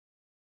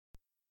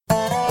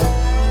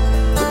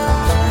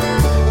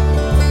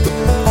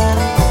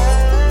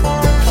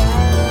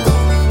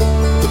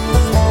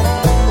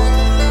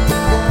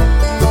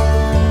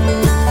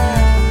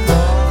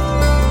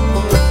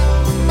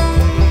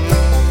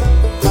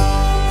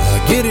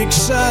get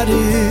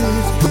excited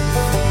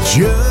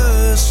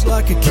just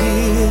like a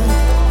kid.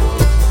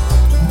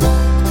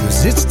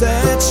 'Cause it's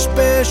that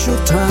special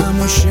time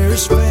we share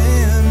as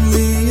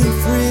family and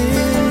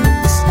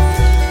friends.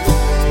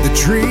 The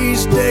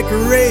tree's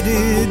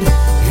decorated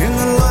and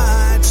the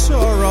lights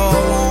are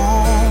all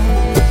on.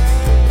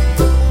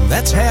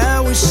 That's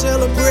how we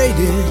celebrate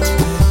it,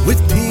 with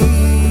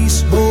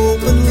peace,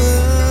 hope, and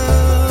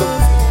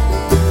love.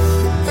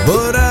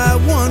 But I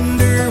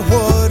wonder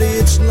what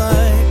it's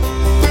like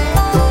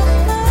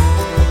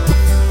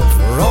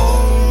for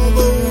all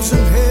those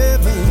in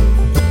heaven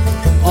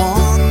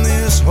on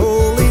this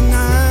holy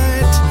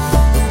night.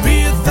 There'll be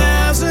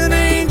 1,000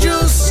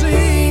 angels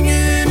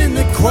singing in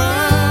the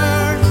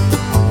choir.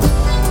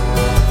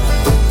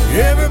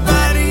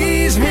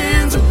 Everybody's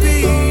hands will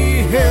be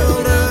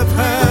held up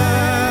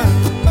high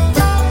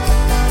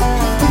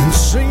and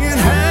singing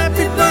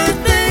happy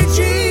birthday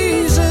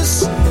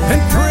Jesus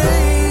and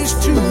praise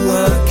to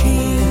our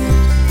King.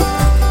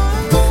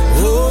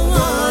 Oh,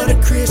 what a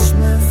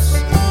Christmas,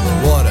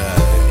 what a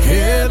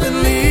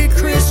heavenly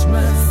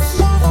Christmas.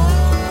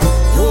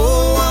 Oh,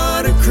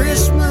 what a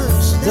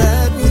Christmas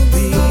that will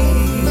be.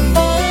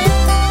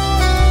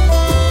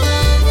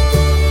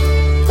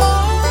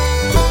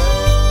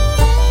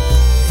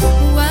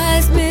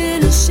 Wise men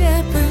and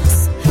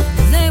shepherds,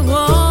 they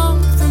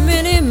walked for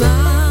many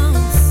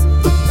miles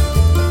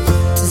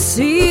to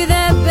see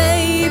that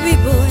baby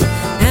boy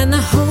and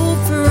the hope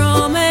for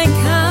all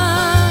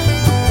mankind.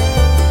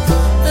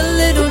 The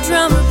little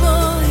drummer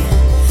boy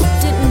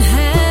didn't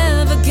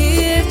have a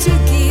gift to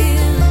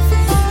give,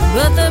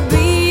 but the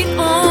beat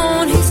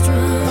on his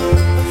drum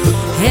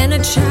and a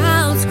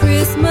child's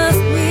Christmas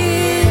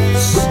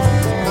wish.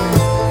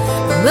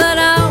 But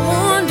I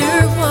wonder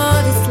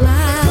what it's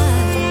like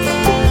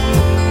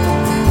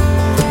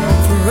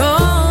for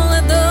all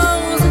of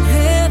those in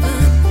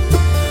heaven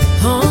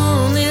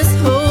on this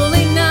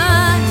holy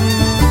night.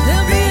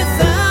 There'll be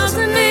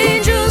 1,000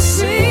 angels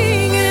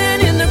singing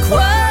in the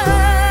choir.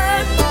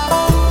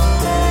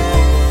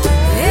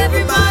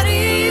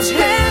 Everybody's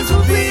hands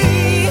will be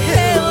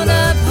held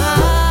up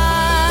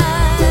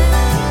high,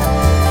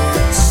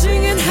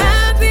 singing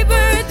happy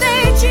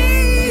birthday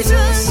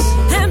Jesus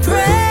and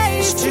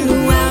praise to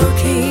our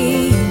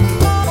King.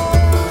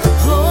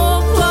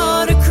 Oh,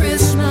 what a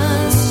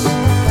Christmas,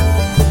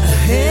 a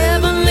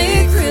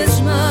heavenly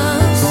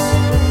Christmas.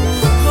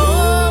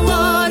 Oh,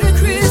 what a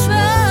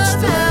Christmas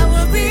that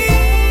will be.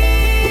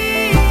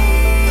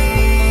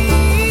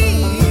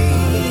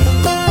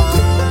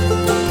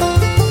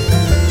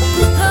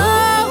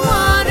 Oh,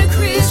 what a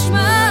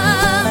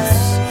Christmas,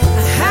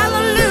 a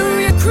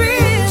hallelujah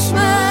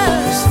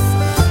Christmas.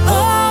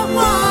 Oh,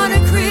 what a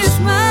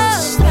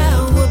Christmas that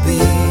will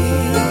be.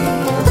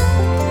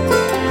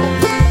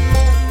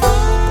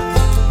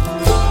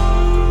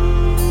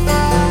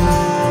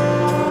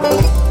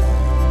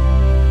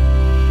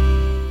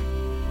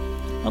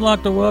 I'd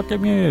like to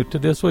welcome you to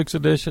this week's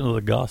edition of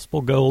the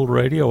Gospel Gold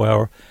Radio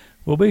Hour.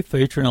 We'll be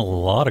featuring a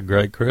lot of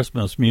great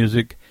Christmas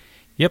music.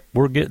 Yep,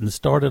 we're getting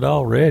started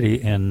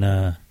already, and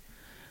I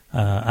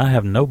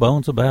have no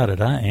bones about it.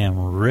 I am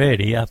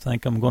ready. I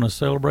think I'm going to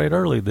celebrate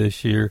early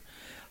this year.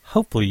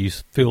 Hopefully you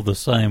feel the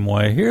same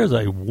way. Here's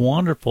a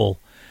wonderful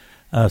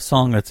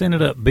song that's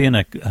ended up being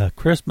a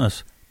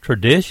Christmas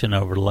tradition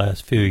over the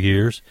last few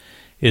years.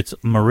 It's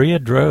Maria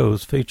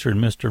Droz featuring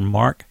Mr.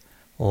 Mark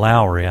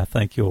Lowry. I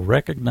think you'll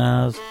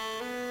recognize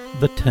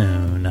the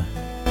tune.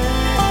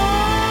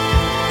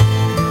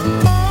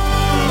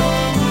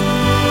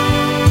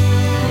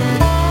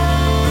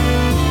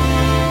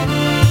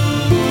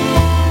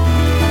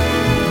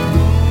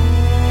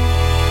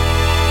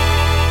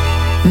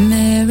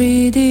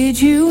 Mary, did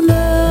you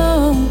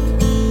know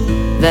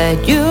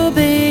that your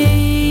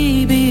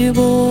baby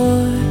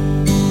boy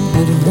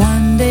would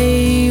one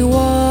day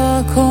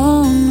walk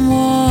on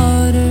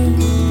water?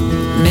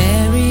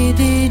 Mary,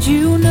 did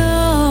you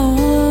know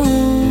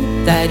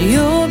that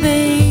your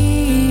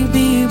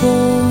baby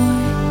boy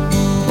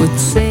would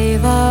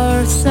save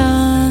our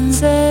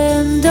sons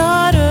and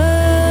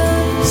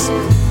daughters?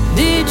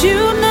 Did you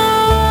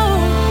know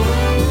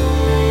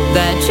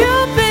that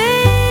your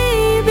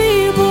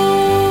baby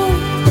boy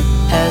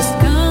has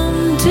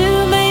come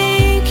to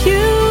make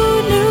you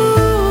new?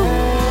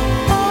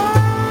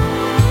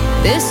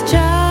 This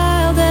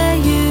child that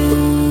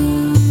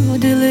you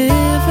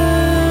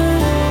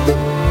delivered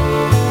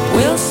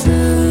will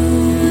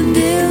soon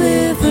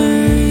deliver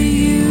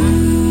you.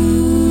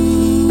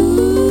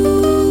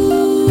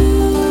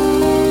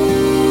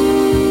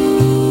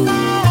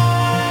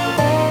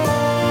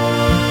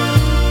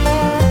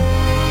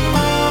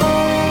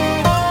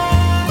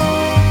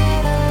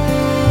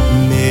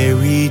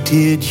 Mary,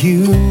 did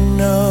you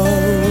know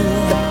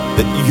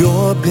that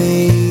your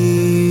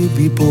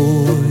baby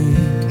boy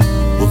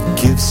will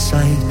give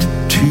sight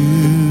to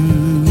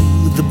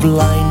the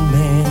blind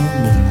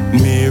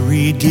man?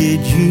 Mary,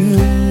 did you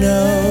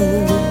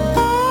know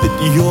that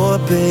your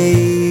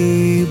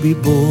baby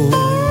boy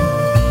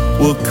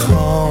will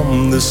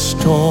calm the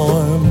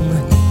storm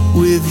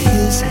with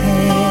his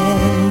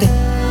hand?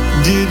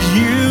 did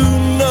you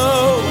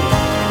know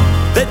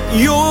that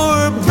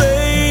your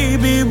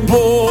baby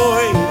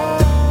boy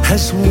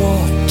has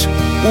walked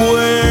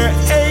where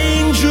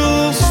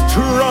angels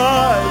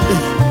trod?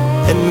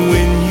 And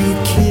when you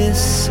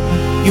kiss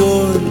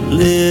your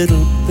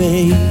little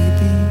baby,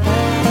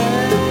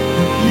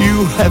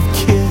 you have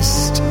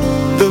kissed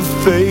the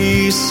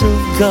face of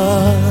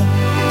God.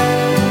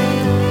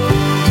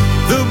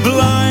 The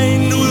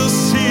blind will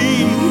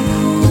see,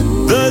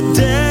 the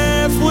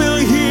deaf will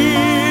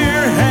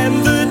hear,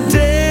 and the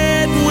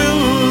dead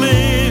will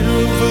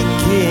live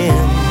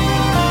again.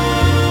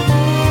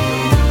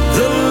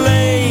 The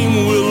lame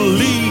will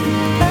leap,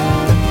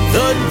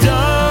 the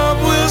dumb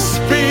will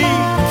speak,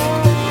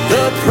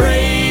 the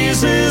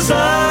praises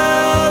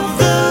of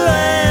the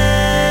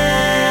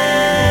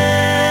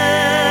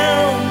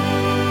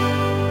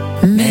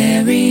Lamb.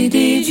 Mary,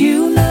 did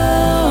you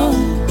know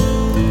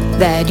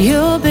that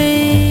your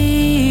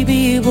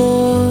baby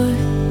boy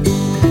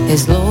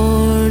is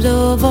Lord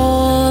of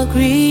all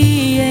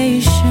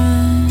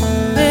creation?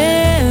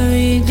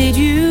 Mary, did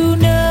you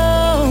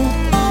know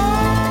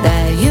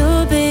that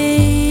your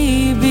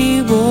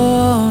baby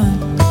boy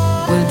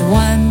would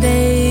one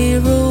day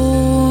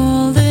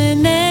rule the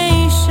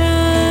nations?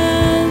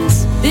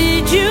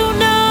 Did you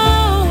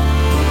know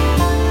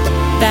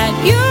that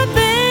your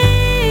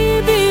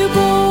baby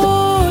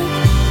boy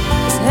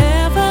is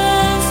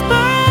heaven's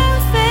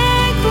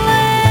perfect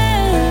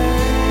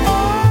lamb?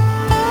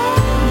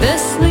 The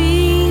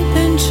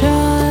sleeping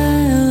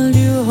child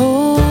you're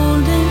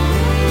holding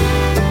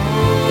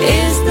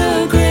is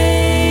the great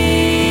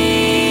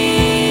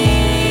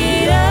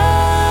I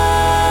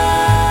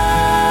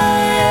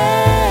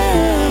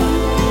am.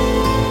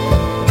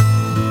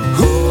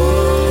 Ooh,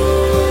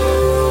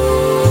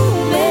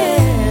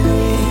 Mary,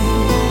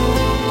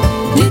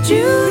 did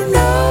you know?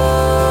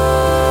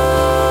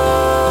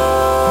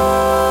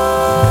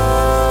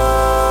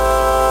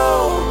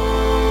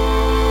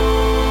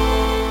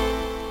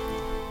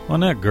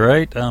 Wasn't that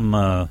great? I'm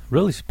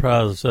really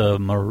surprised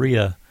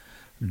Maria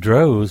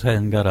Droz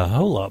hadn't got a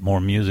whole lot more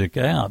music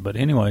out. But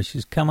anyway,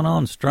 she's coming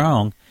on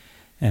strong,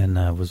 and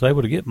was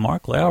able to get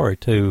Mark Lowry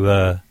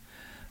to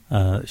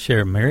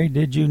share Mary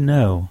Did You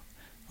Know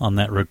on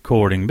that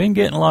recording. Been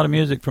getting a lot of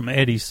music from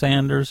Eddie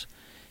Sanders,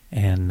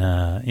 and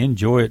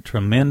enjoy it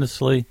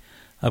tremendously.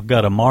 I've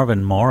got a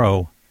Marvin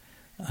Morrow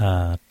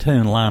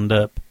tune lined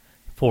up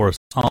for us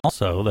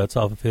also. That's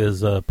off of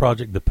his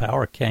project The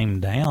Power Came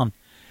Down.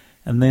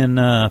 And then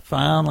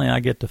finally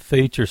I get to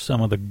feature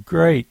some of the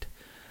great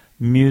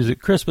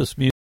music, Christmas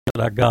music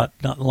that I got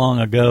not long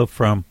ago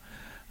from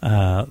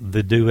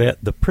the duet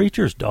The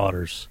Preacher's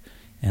Daughters.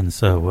 And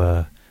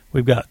so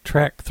we've got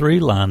track 3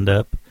 lined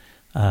up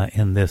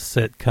in this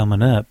set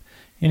coming up.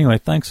 Anyway,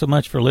 thanks so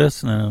much for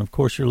listening. And of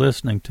course, you're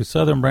listening to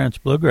Southern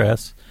Branch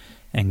Bluegrass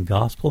and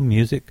Gospel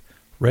Music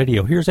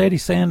Radio. Here's Eddie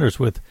Sanders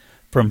with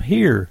From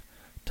Here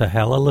to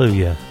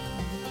Hallelujah.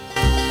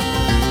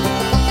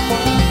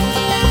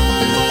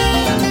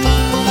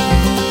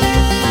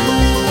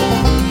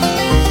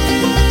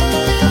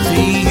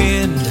 The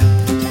end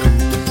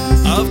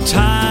of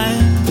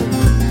time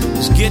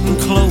is getting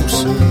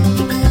closer.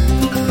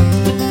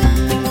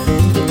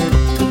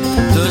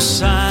 The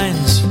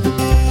signs,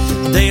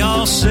 they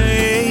all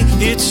say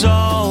it's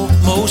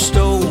almost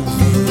over.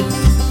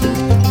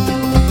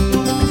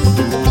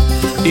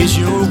 Is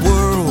your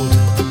world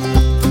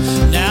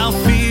now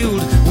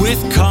filled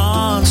with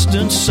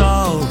constant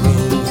sorrow?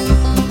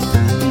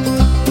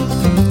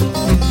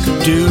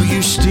 Do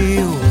you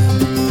still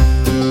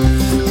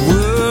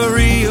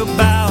worry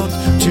about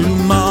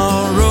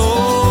tomorrow?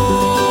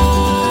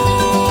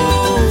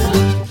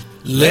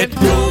 Let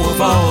go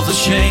of all the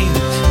shame,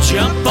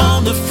 jump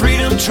on the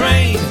freedom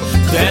train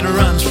that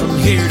runs from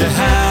here to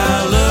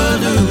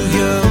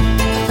hallelujah.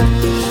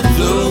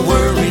 The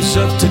worries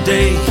of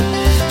today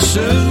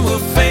soon will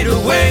fade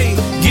away.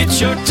 Get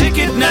your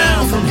ticket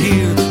now from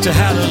here to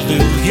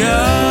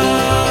hallelujah.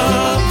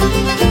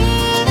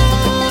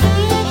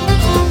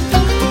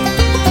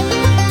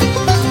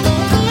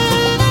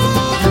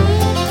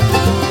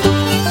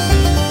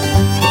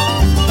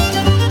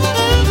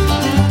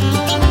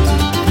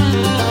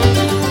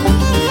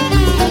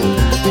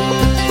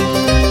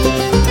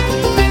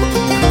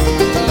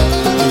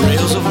 The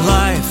rails of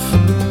life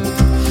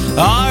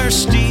are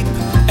steep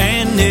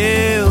and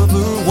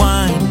ever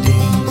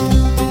winding,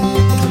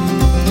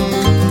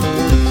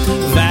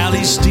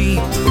 valleys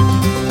steep,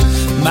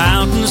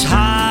 mountains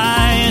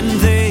high, and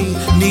they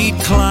need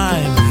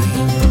climbing.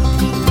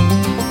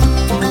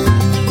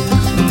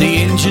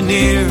 The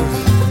engineer,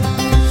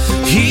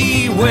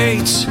 he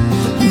waits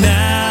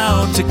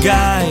now to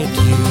guide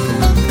you.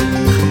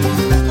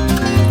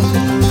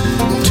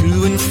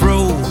 To and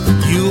fro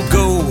you'll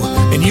go,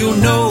 and you'll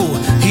know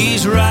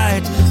he's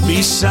right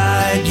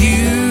beside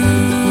you.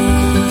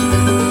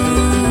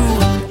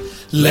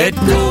 Let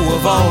go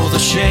of all the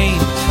shame,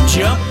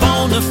 jump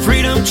on the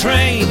freedom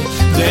train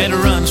that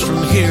runs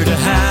from here to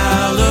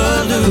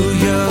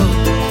hallelujah.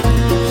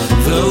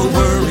 The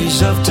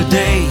worries of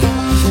today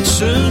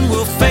soon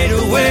will fade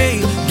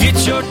away. Get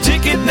Get your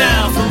ticket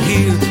now from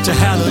here to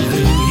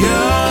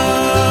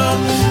Hallelujah.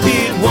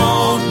 It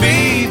won't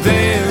be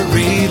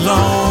very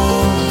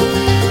long.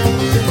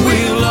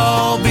 We'll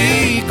all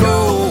be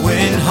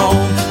going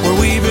home where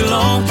we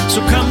belong.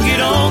 So come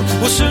get on,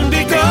 we'll soon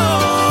be gone.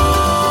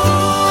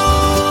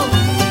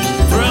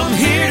 From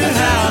here to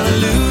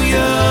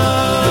Hallelujah.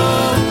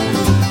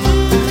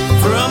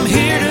 From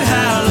here to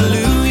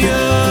Hallelujah.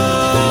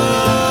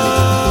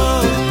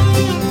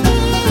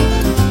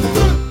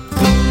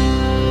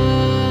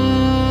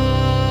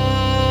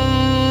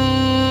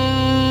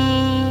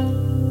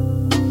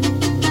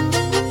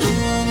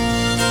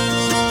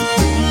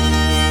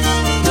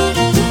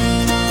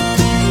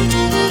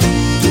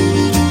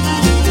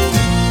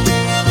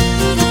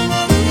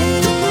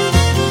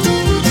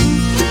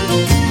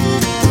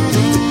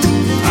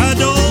 I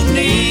don't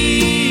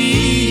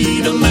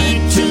need a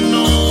mansion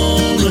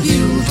on the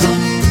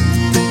hilltop.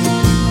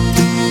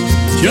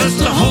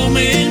 Just a home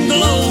in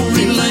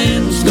glory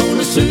land's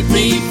gonna suit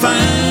me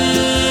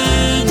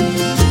fine.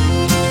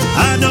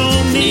 I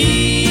don't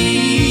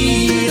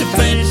need a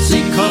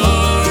fancy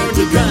car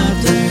to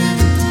drive there.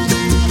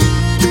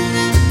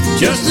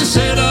 Just a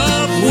set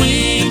of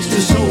wings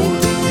to soar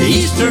the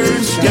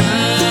eastern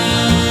sky.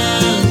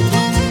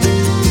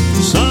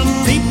 Some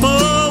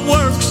people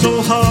work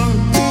so hard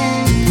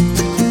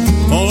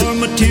for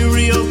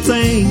material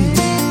things,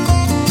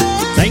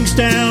 things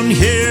down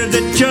here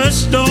that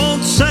just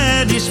don't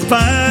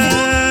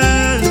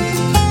satisfy.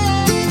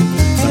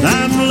 But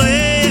I'm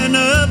laying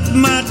up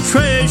my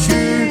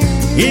treasure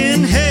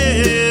in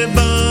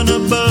heaven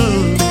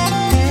above,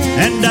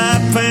 and I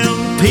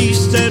found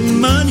peace that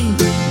money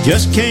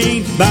just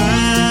can't buy.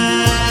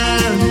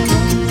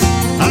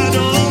 I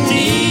don't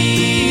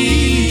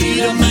need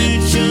a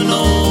mansion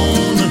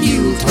on a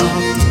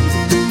hilltop.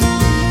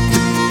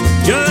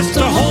 Just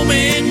a home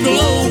in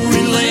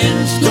glory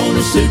land's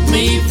gonna suit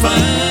me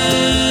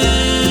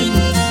fine.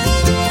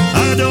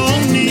 I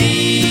don't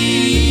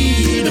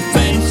need a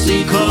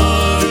fancy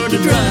car to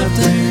drive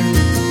there.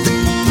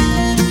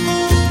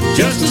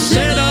 Just a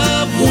set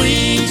of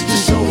wings to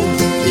soar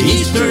the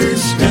eastern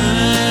sky.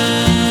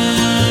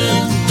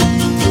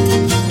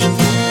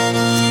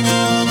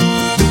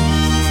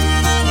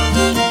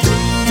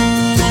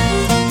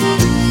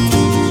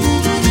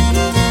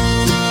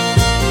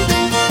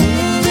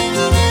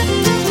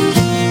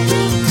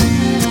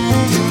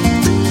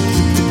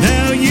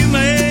 Now you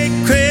may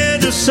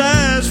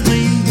criticize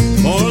me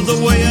for the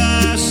way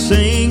I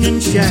sing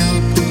and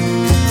shout,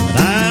 but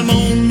I'm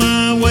on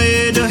my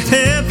way to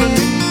heaven,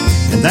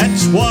 and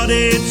that's what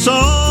it's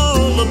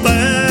all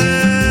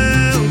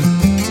about.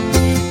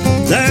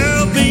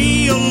 There'll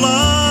be a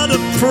lot of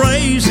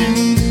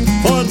praising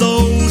for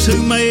those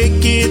who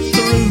make it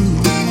through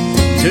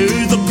to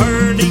the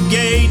pearly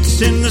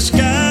gates in the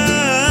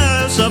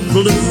skies of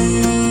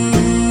blue.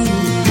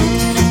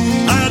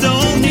 I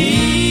don't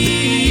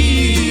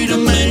need a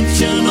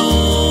mansion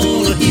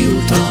on a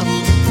hilltop.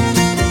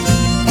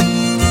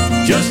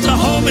 Just a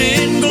home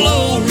in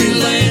glory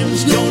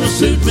land's gonna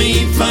suit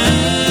me fine.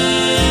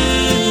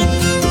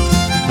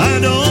 I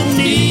don't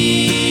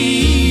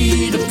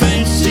need a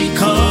fancy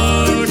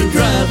car to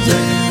drive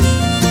there.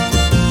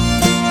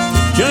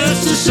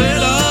 Just a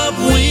set of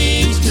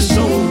wings to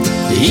soar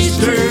the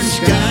eastern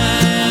sky.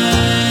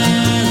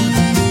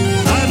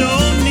 I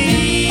don't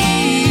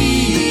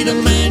need a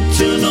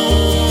mansion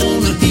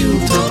on a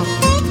hilltop.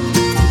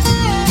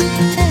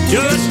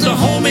 Just a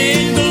home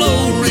in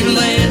glory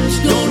land's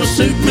gonna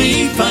suit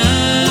me fine.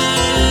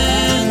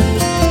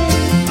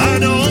 I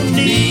don't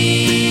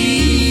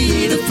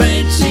need a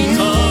fancy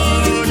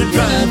car to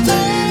drive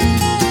there.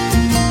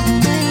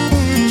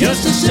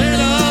 Just a set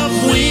of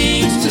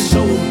wings to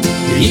soar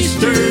the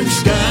eastern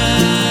sky.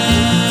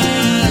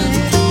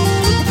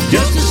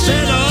 Just a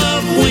set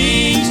of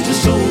wings to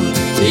soar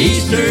the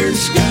eastern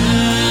sky.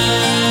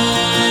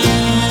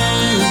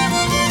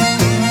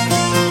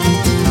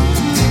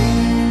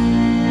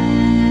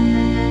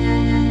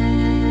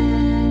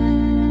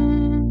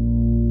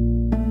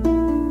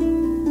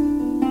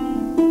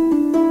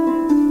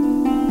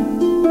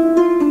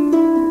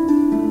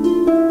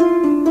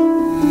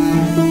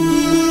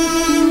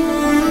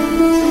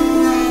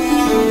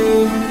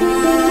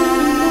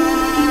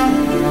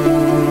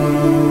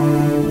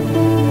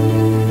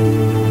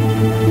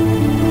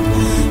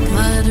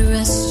 God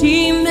rest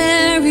ye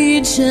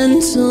merry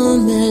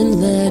gentlemen,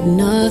 let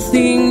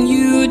nothing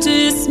you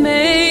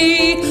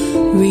dismay.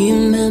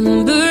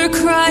 Remember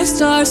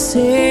Christ our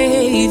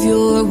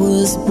Savior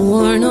was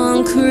born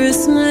on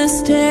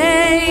Christmas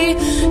Day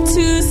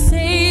to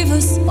save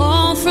us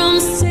all from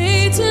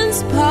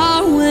Satan's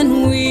power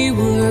when we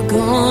were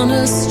gone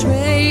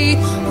astray.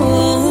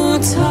 Oh,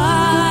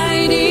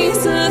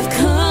 tidings of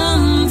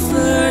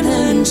comfort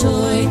and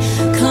joy,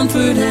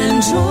 comfort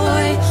and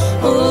joy.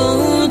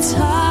 Oh,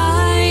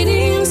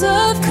 tidings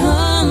of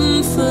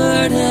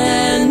comfort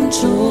and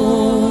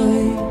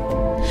joy.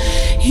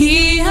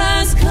 He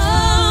has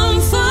come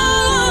for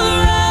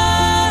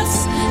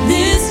us,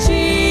 this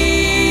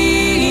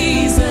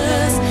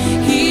Jesus.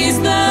 He's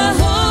the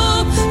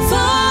hope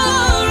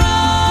for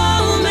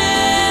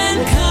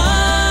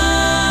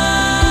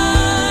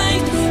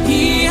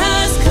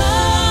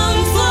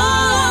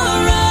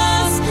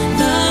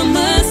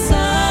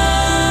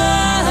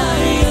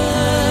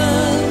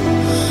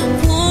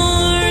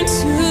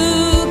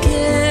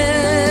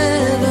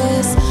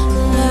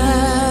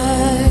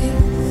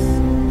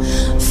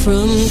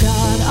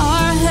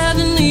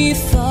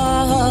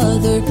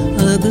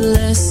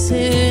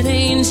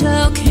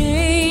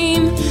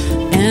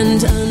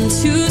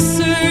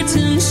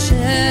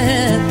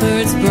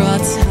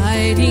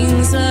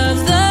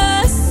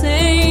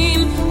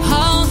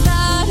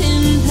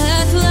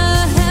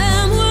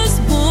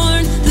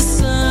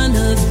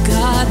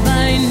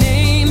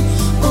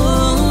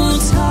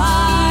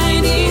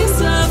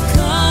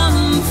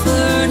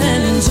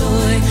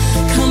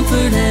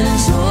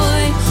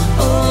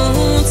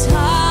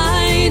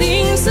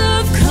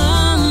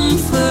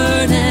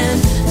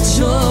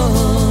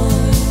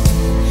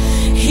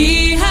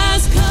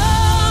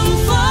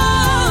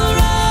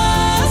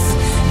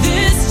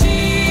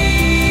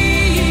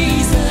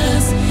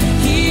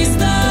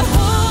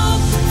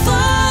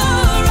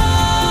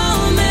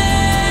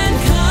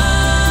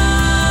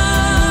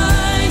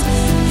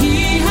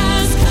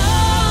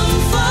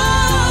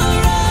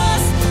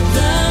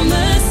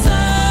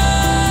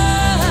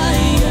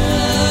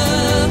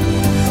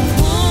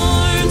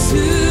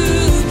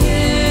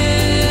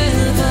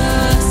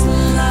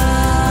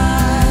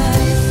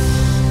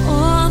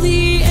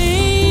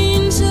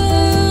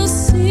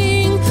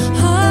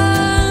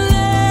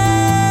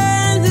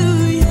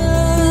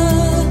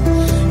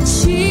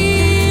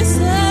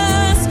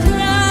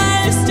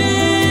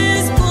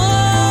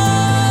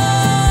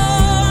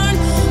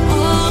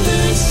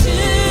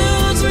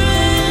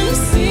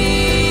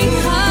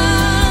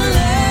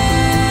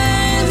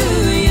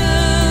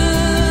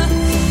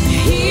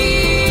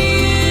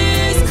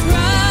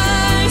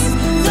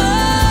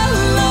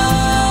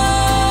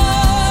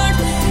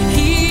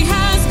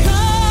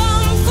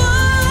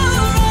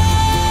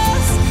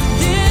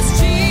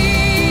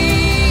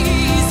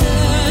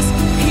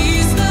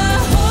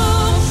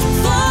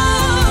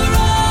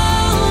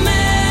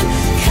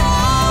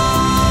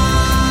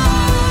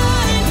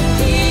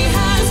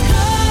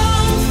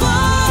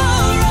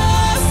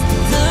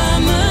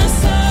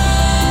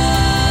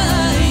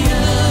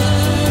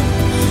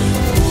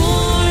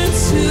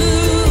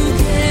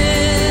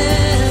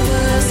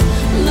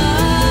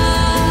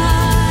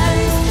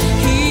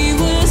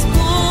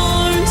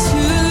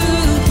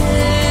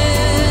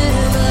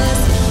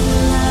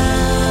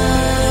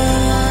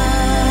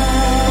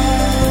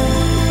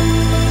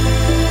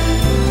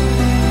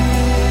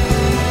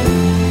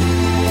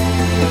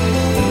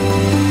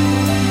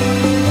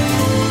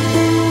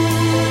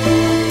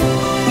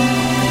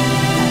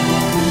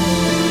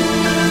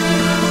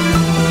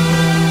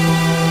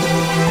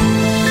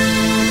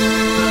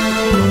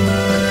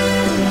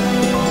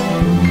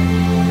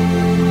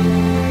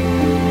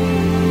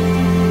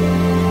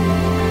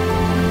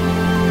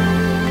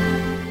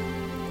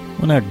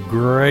a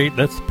great,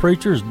 that's the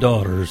Preacher's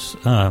Daughters.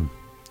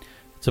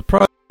 It's a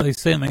project they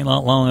sent me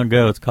not long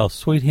ago. It's called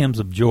Sweet Hymns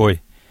of Joy.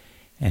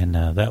 And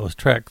that was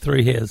track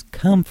 3, Has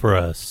Come For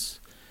Us.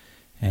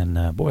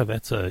 And boy,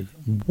 that's a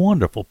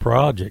wonderful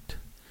project.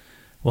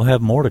 We'll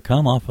have more to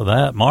come off of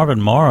that.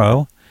 Marvin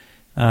Morrow.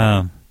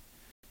 I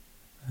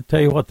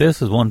tell you what,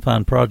 this is one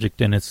fine project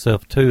in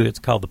itself, too. It's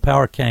called The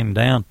Power Came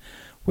Down.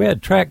 We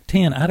had track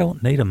 10, I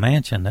Don't Need a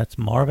Mansion. That's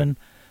Marvin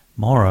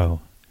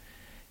Morrow.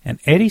 And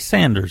Eddie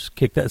Sanders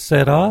kicked that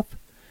set off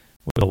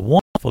with a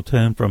wonderful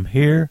tune, From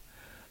Here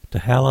to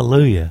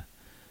Hallelujah.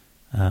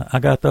 I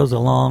got those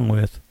along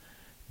with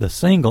the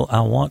single, I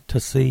Want to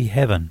See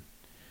Heaven.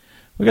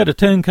 We got a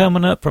tune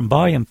coming up from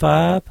Volume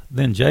 5,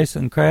 then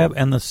Jason Crabb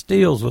and the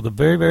Steels with a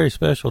very, very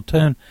special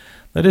tune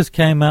that just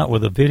came out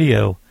with a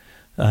video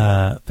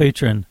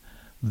featuring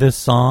this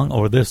song,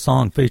 or this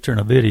song featuring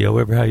a video,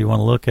 whatever how you want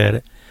to look at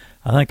it.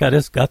 I think I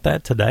just got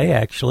that today,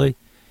 actually,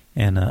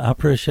 and I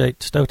appreciate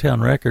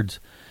Stowtown Records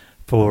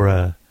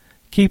for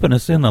keeping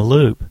us in the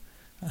loop.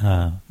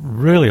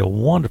 Really a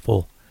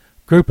wonderful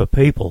group of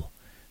people.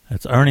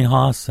 That's Ernie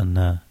Haas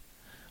and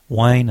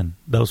Wayne and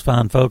those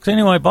fine folks.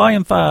 Anyway,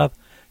 Volume 5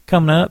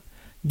 coming up,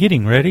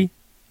 Getting Ready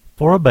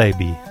for a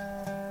Baby.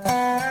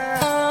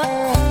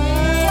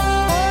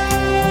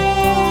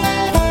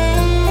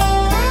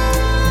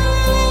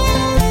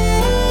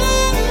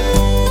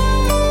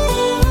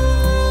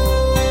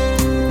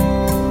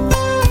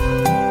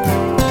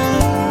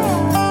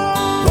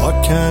 What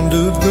kind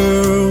of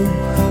girl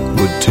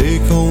would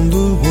take on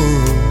the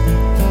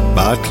world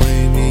by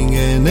claiming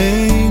an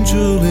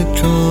angel had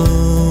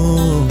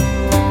come?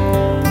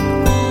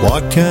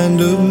 What kind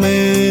of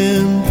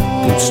man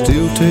would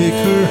still take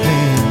her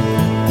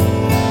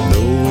hand,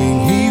 knowing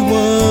he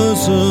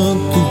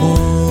wasn't the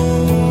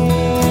one?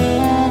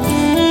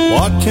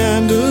 What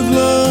kind of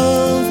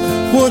love,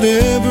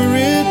 whatever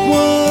it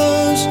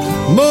was,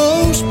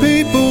 most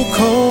people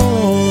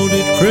called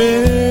it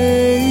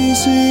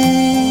crazy,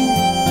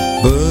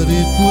 but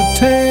it would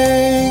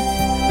take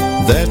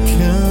that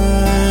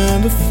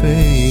kind of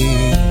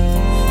faith,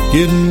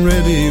 getting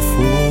ready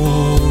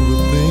for a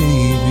baby.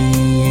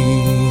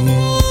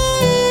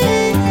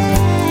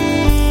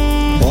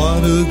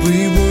 What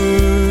ugly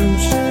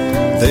words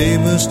they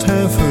must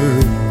have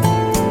heard,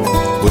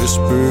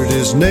 whispered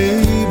as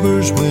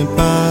neighbors went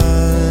by.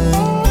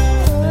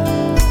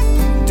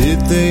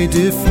 Did they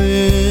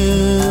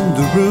defend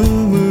the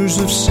rumors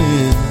of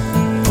sin?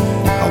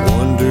 I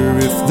wonder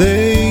if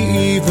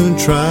they even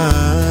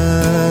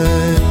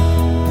tried.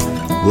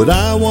 Would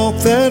I walk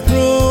that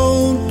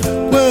road?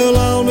 Well,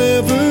 I'll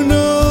never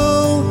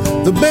know.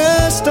 The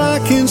best I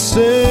can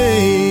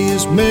say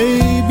is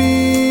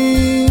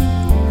maybe.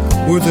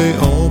 Were they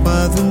all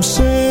by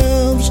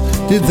themselves?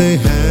 Did they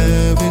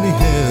have any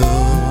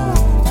help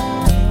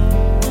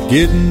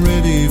getting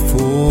ready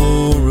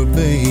for a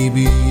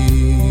baby?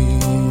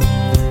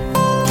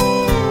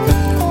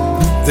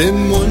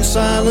 Then one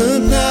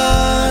silent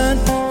night,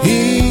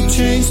 he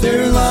changed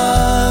their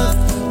life,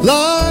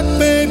 like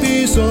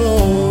babies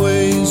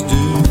always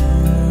do.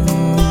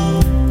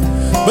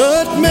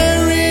 But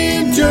Mary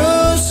and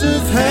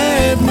Joseph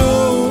had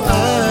no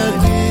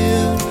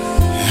idea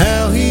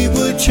how he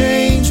would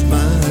change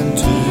mine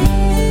too.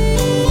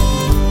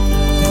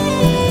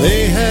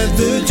 They had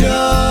the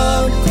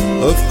job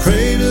of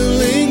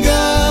cradling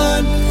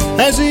God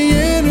as he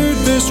entered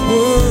this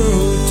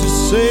world to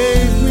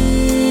save me.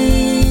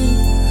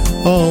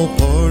 All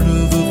part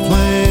of a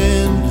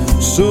plan,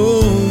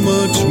 so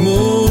much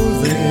more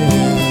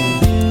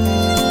than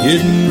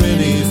getting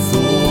ready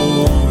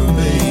for a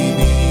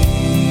baby.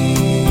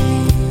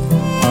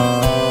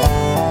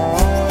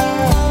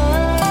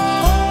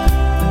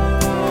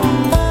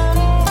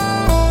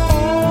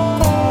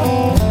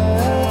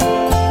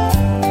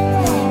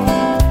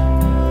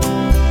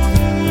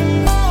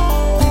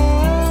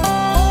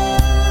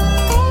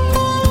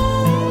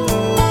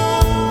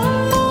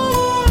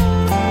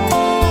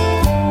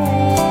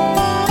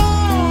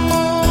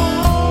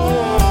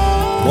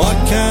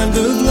 Kind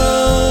of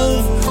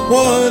love,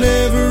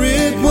 whatever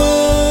it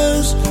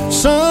was,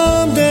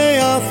 someday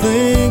I'll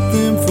thank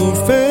them for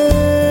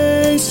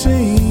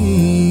facing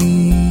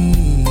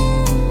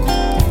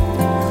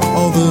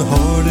all the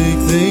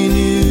heartache they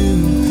knew,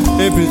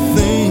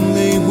 everything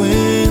they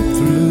went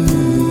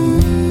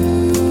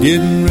through,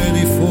 getting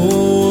ready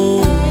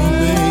for a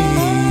baby.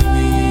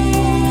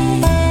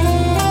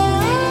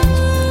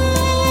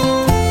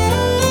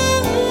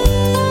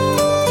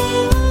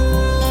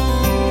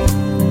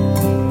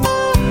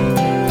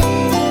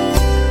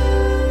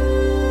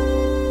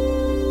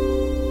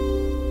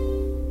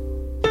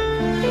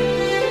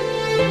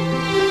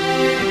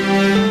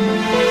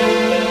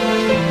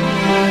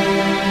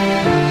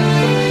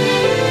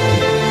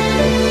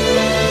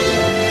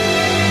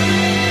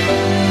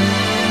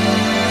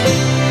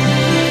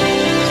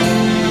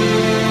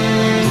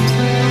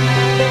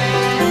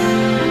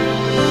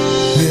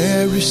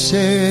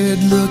 Said,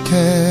 look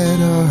at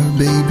our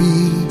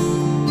baby,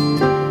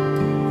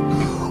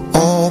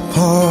 all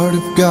part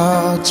of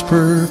God's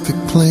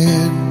perfect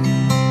plan.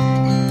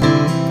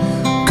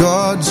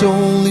 God's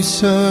only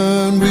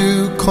son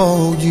will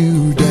call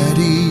you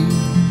daddy,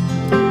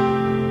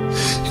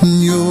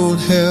 and you'll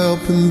help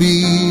him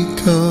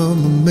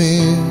become a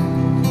man.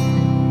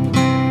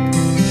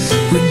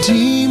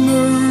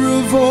 Redeemer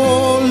of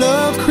all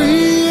of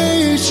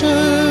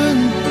creation,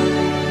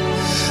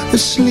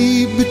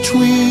 asleep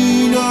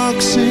between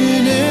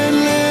oxen and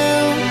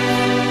lamb.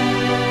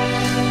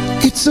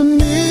 It's a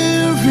miracle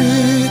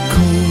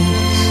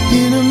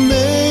in a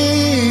manger.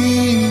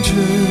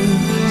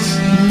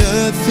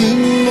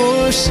 Nothing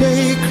more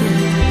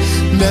sacred,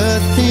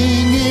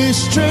 nothing is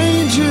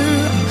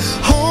stranger.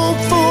 Hope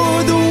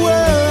for the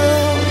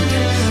world,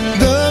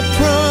 the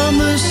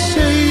promised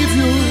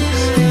Savior,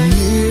 a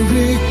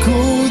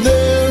miracle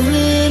there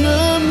in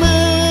a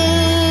manger.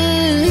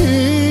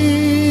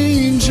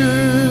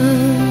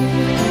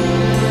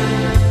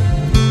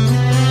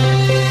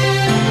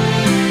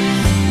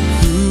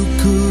 Who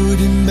could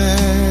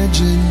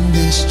imagine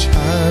this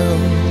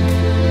child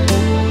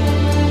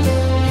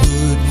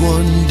would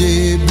one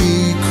day be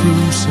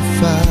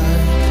crucified?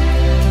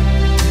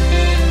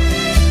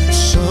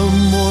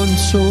 Someone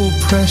so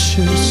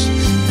precious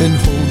and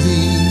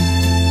holy,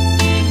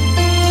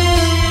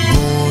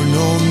 born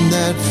on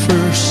that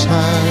first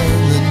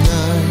silent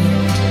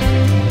night.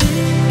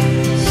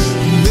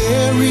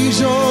 Mary's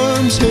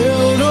arms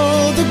held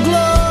all the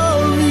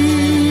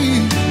glory,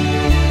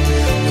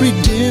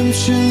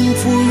 redemption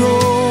for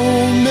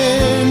all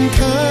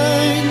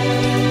mankind.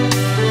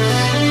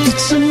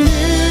 It's a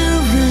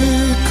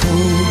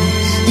miracle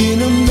in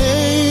a manger.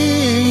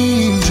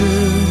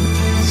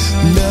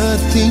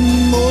 Nothing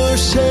more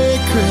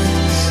sacred,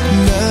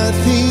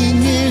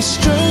 nothing is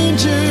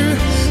stranger.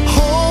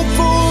 Hope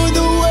for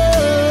the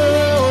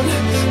world,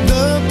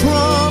 the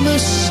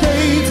promised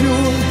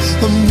Savior,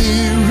 a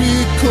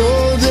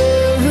miracle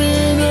there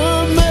in a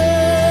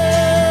manger.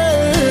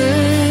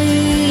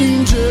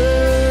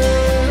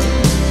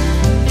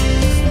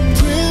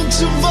 Prince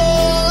of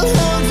all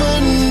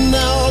heaven,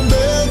 now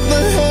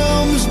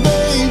Bethlehem's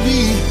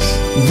baby,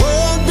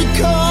 word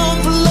become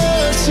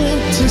flesh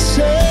and to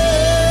say,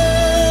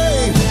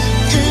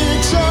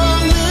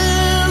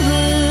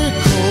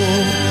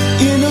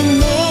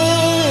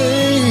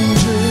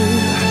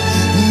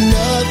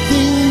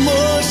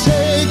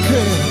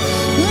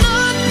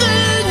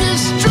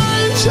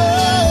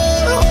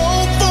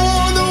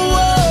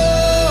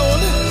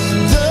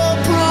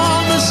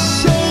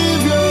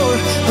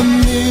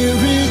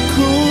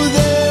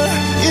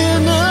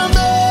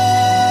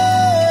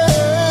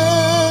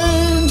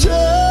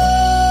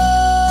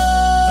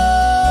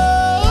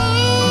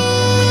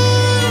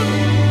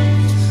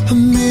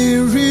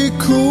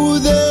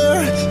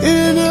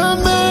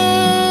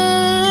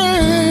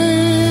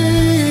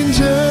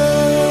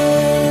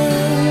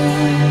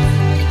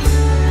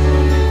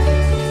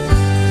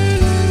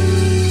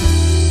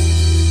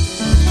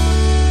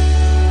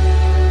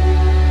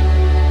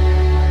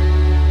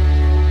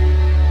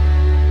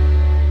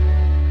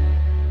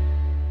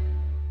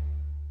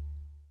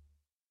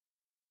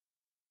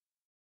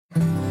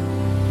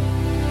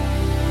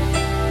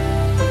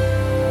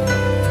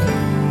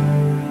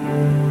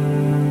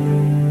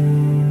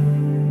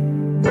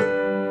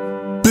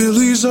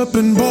 Up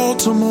in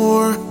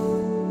Baltimore,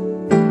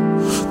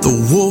 the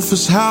wolf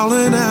is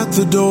howling at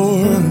the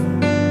door.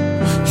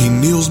 He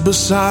kneels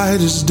beside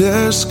his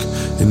desk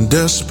in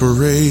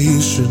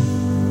desperation,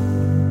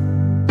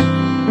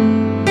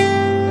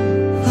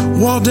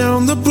 while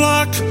down the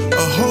block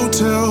a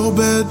hotel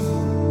bed,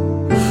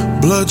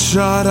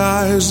 bloodshot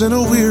eyes and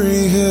a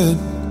weary head.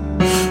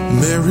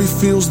 Mary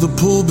feels the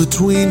pull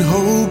between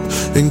hope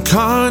and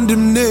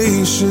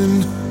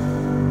condemnation.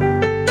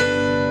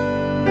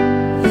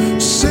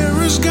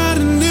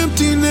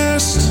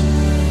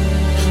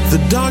 The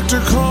doctor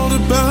called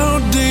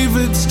about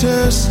David's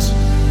test,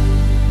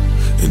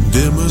 and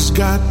Emma's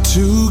got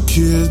 2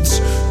 kids,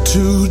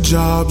 2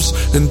 jobs,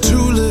 and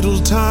too little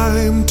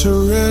time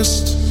to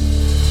rest.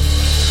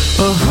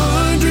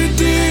 100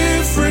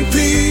 different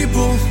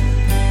people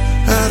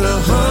at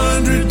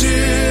 100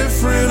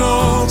 different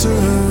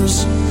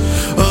altars.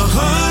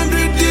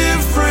 100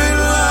 different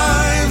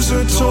lives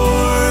are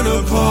torn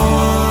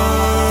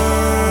apart.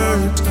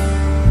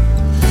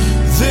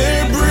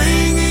 They're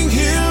bringing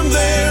him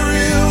their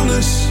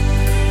illness,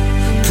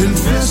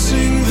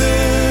 confessing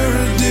their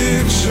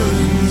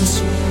addictions,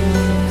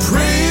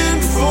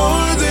 praying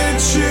for their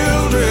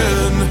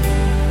children,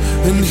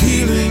 and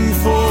healing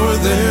for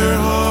their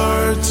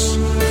hearts.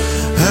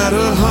 At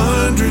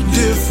 100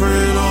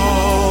 different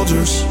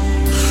altars,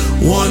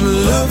 one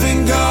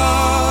loving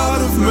God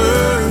of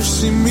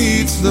mercy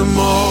meets them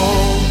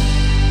all.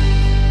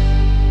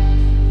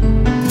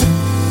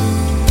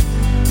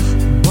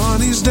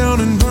 Bonnie's down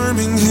in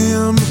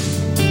Birmingham.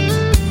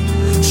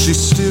 She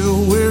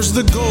still wears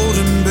the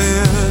golden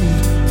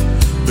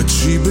band, but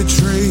she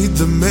betrayed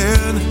the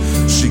man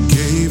she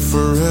gave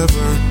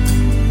forever.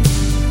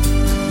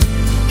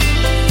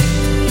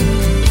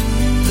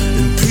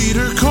 And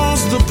Peter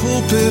calls the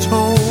pulpit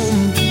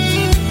home,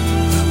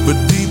 but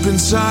deep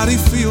inside he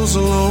feels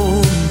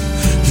alone.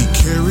 He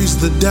carries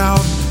the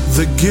doubt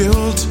the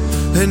guilt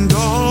and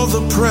all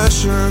the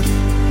pressure.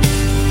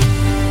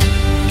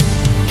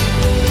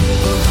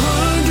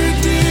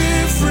 100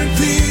 different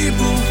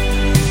people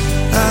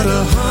at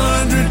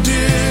 100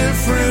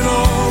 different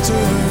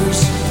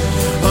altars.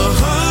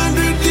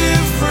 100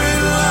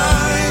 different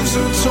lives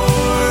are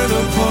torn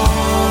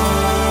apart.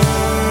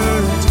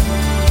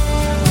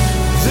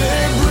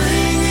 They're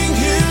bringing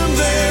him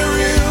their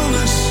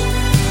illness,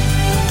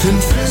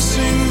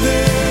 confessing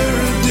their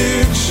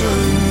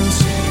addictions,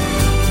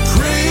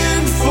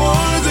 praying for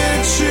their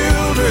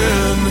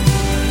children,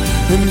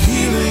 and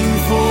healing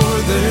for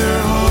their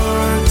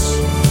hearts.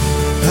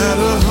 At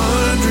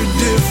 100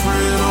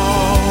 different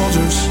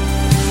altars,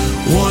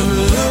 one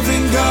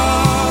loving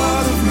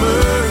God of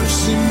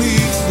mercy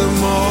meets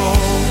them all.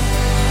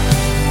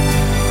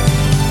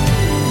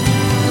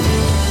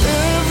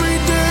 Every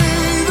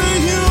day the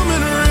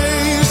human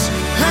race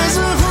has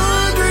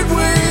 100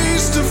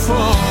 ways to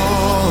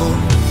fall,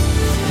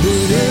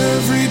 but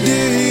every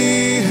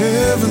day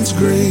heaven's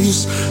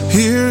grace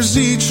hears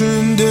each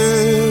and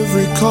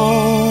every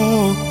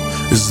call,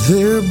 as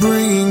they're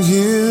bringing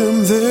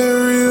him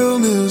their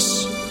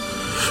illness,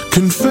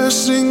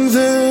 confessing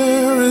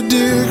their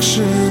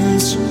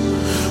addictions,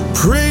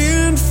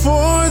 praying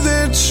for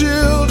their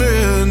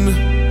children,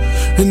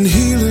 and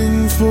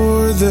healing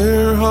for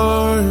their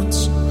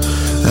hearts.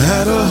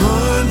 At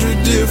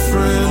 100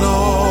 different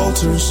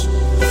altars,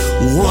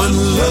 one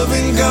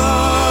loving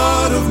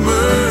God of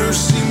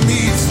mercy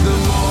meets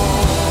them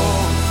all.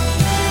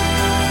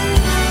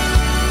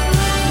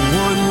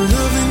 One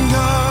loving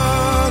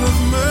God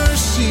of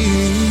mercy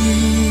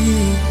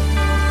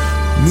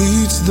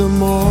meets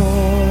them all.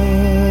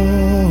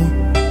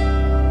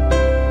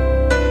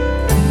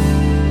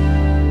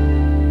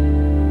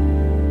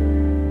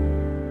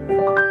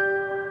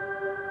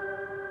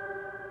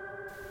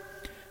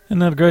 Isn't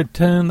that a great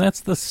tune? That's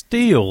the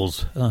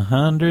Steels,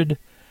 100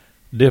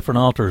 different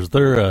altars.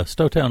 They're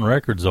Stowtown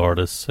Records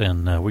artists,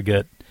 and we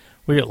get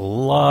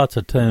lots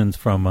of tunes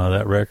from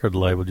that record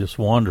label. Just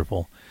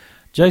wonderful.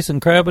 Jason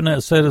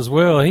Crabinet said as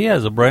well, he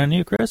has a brand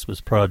new Christmas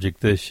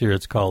project this year.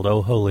 It's called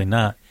Oh Holy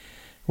Night.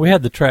 We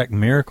had the track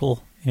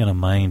Miracle in a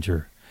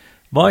Manger.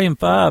 Volume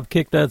 5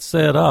 kicked that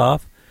set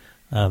off.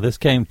 This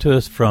came to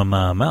us from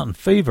Mountain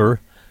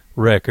Fever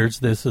Records.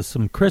 This is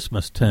some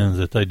Christmas tunes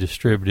that they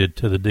distributed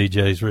to the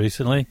DJs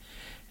recently.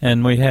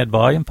 And we had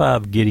Volume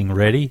 5, Getting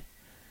Ready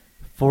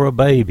for a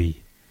Baby.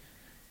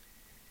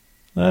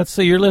 Let's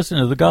see, you're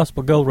listening to the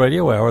Gospel Gold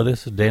Radio Hour.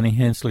 This is Danny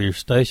Hensley, your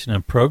station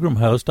and program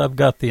host. I've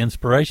got the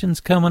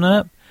Inspirations coming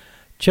up.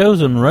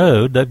 Chosen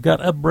Road, they've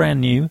got a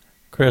brand new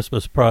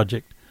Christmas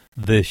project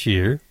this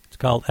year. It's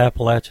called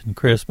Appalachian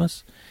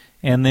Christmas.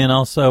 And then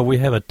also we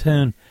have a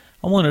tune.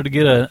 I wanted to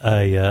get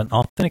an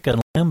Authentic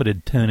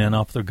Unlimited tune in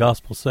off the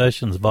Gospel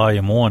Sessions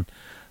Volume 1.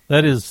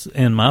 That is,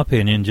 in my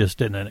opinion, just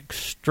an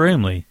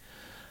extremely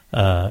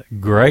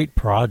great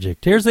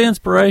project. Here's the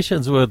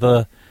Inspirations with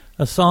a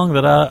song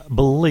that I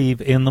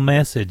believe in the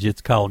message.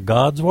 It's called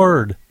God's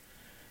Word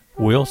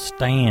Will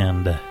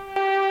Stand.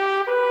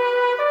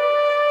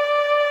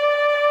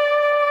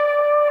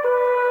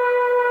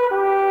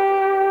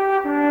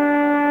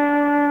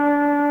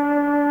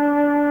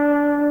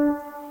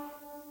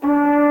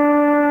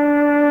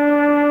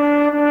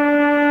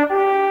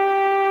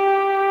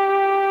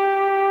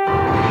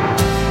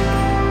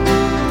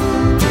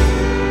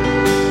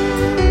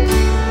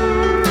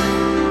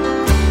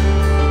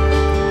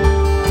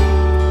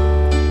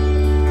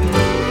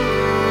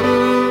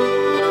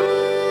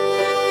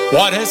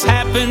 What has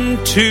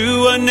happened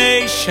to a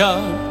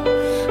nation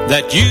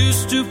that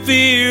used to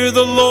fear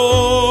the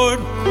Lord,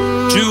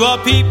 to a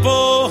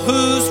people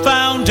whose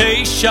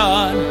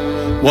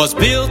foundation was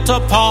built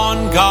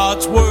upon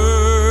God's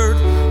Word?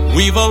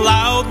 We've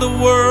allowed the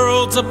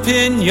world's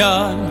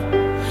opinion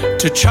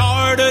to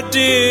chart a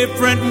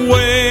different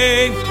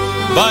way,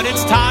 but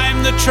it's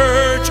time the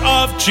Church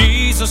of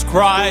Jesus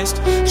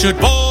Christ should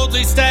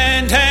boldly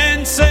stand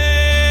and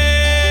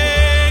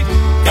say,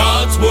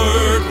 God's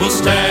Word will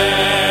stand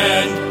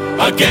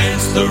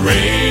against the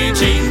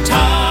raging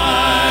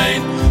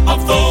tide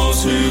of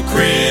those who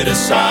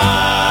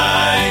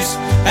criticize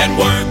and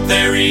work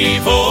their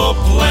evil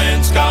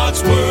plans.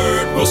 God's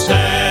Word will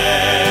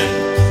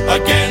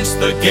stand against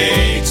the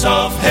gates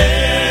of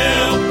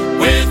hell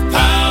with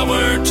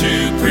power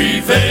to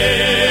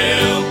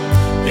prevail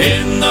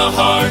in the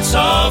hearts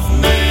of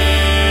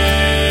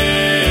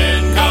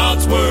men.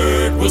 God's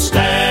Word will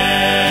stand.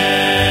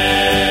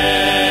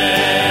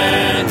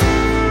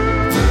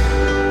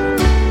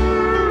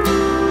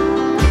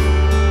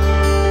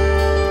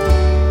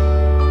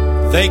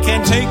 They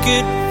can take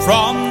it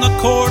from the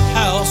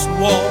courthouse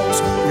walls,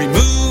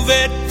 remove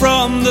it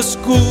from the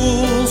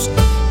schools,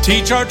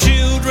 teach our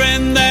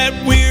children that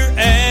we're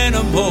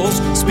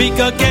animals, speak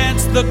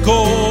against the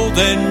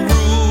golden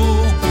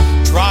rule,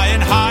 try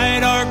and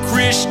hide our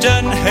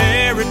Christian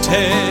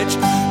heritage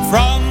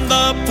from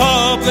the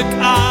public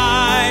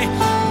eye,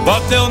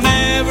 but they'll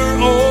never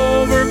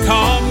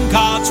overcome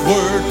God's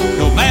Word,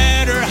 no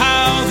matter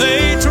how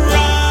they try.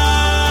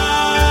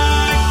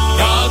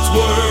 God's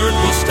Word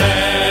will stand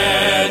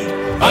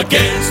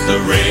against the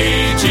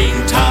raging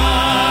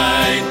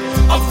tide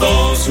of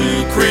those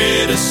who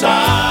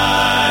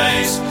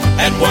criticize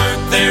and work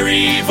their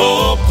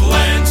evil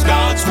plans.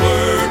 God's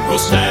word will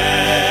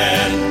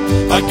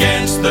stand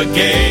against the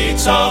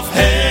gates of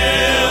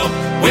hell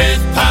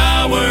with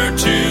power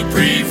to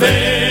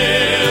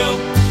prevail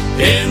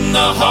in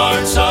the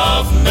hearts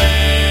of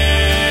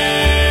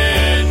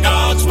men.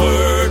 God's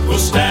word will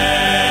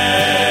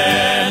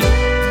stand.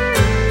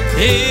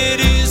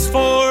 It is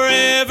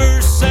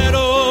forever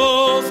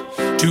settled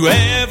to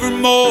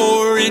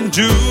evermore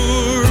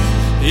endure.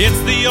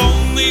 It's the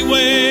only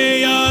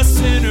way a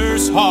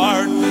sinner's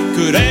heart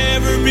could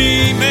ever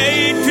be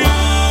made pure.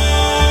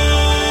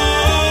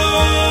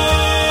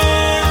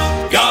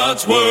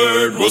 God's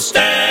word will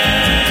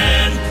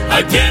stand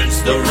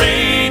against the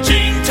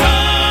raging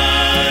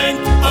tide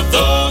of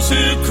those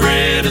who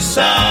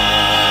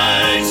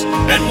criticize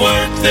and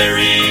work their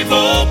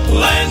evil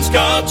plans.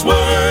 God's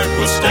word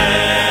will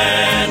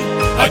stand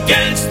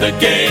against the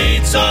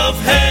gates of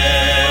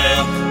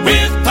hell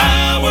with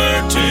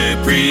power to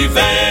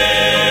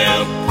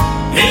prevail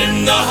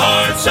in the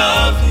hearts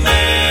of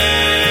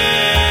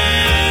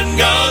men.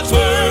 God's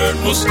word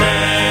will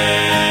stand.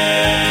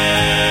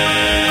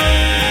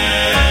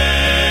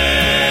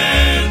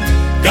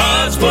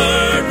 God's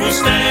word will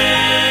stand.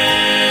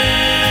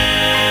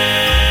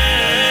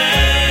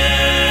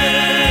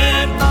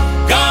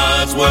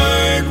 God's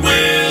word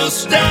will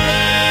stand.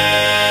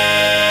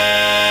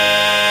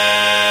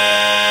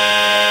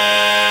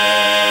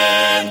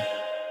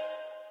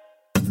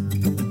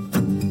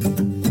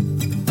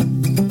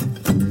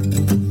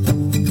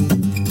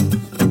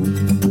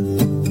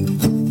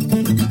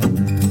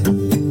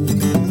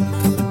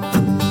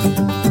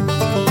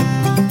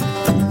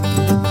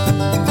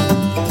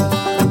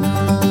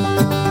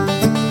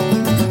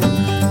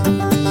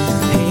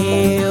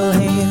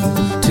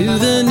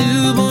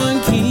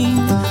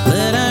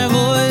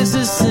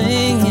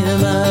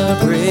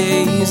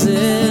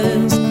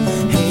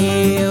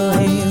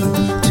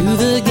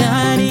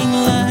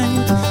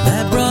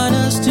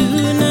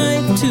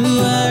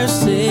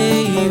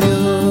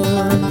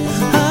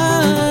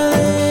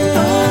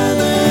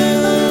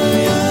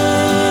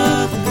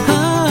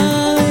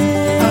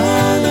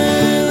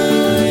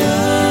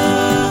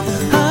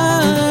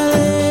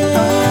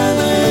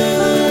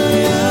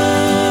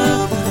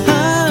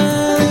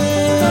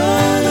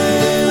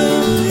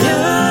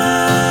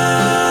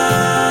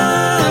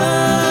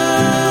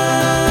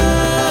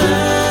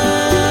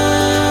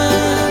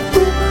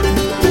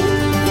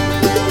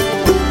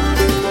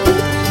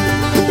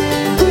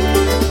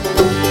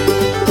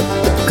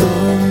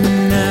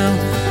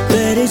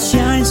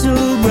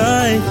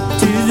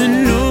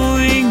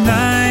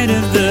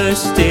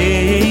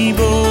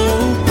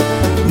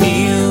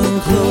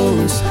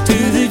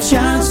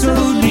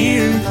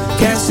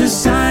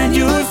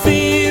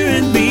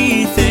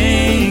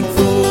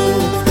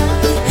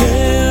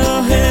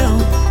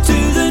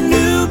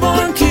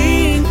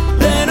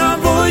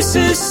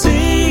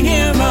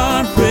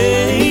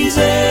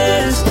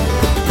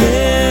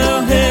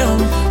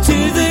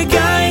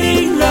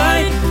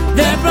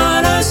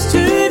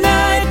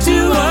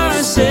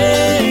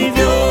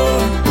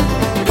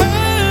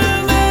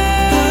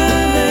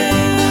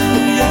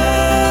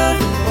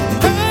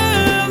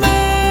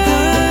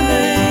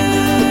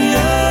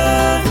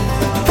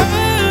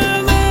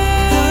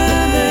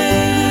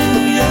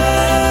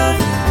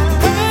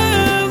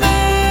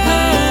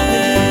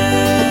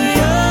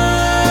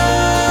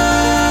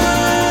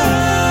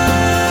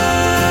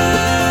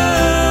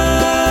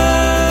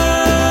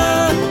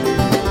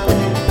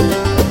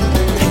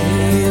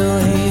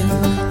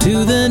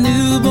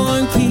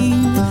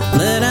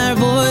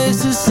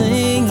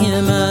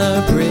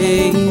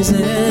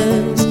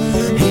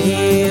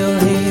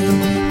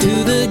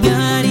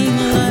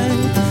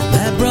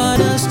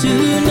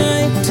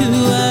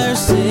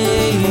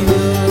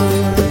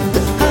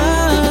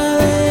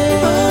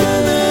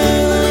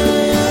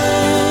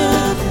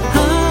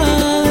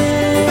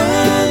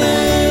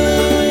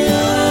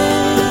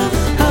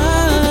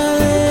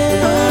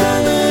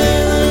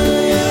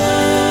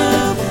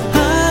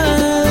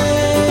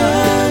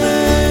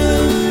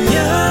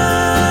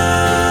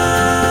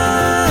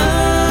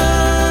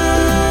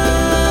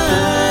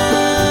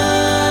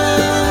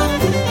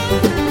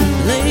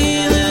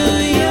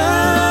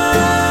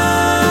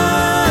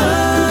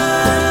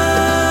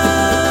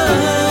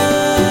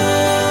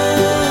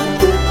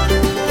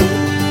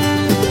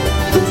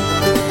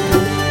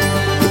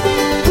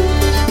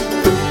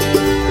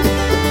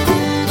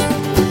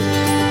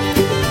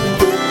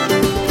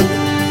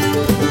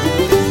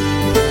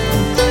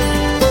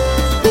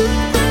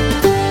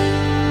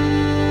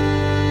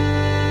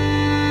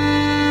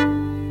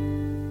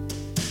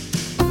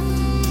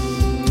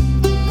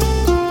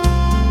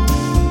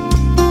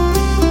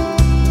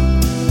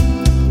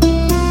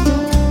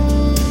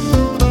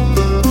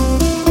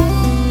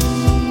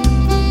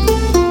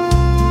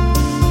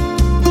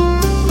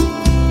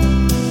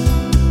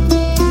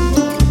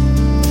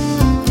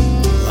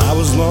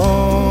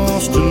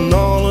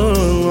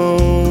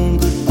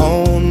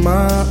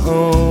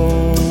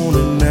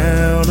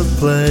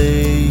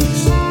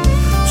 place,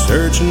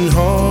 searching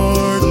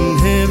hard and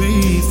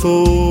heavy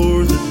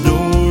for the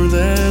door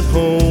that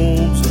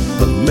holds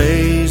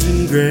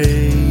amazing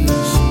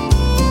grace.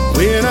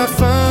 When I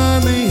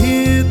finally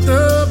hit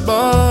the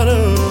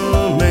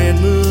bottom and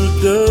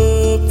looked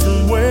up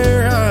from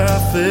where I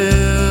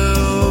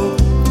fell,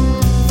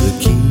 the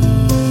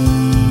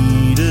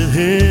key to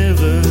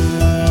heaven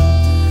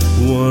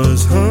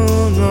was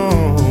hung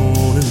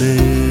on a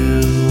nail.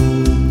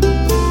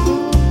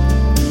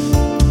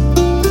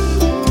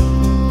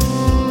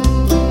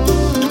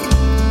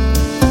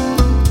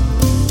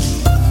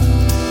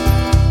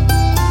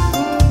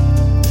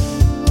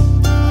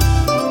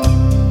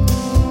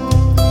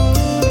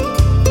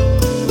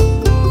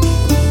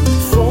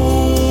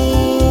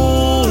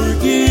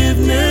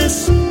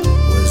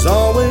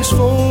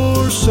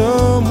 For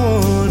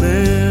someone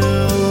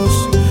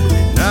else,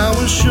 and I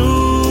was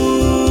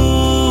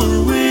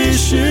sure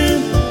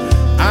wishing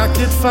I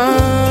could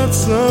find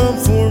some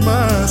for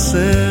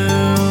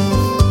myself.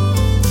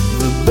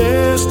 The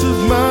best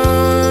of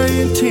my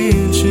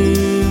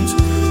intentions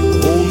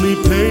only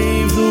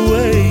paved the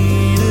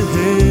way to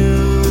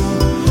hell.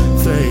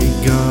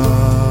 Thank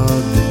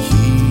God the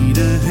key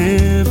to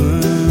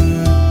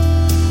heaven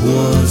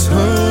was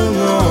hung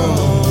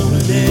on a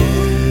nail.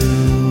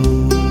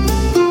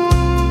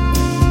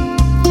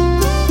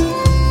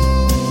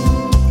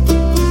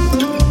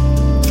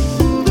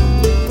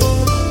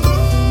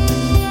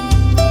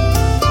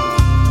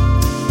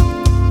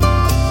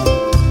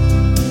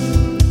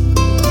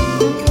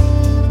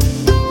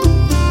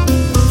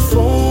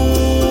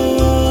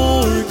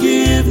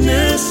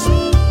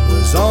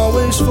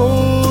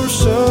 For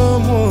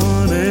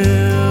someone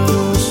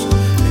else,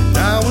 and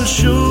I was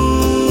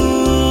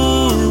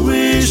sure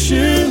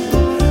wishing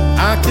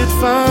I could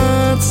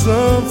find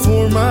some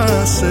for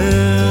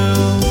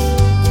myself.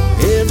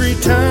 Every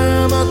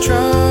time I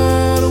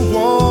try to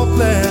walk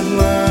that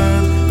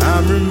line,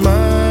 I'm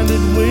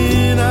reminded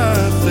when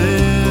I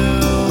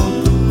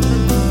fell,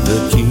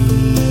 the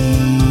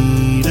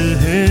key to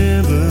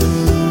heaven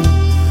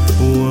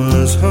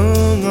was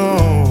hung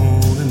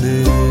on a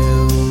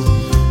nail.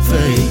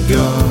 Thank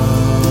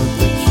God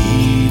the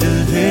key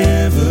to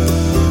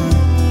heaven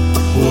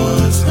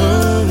was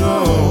hung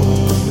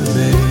on a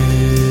nail.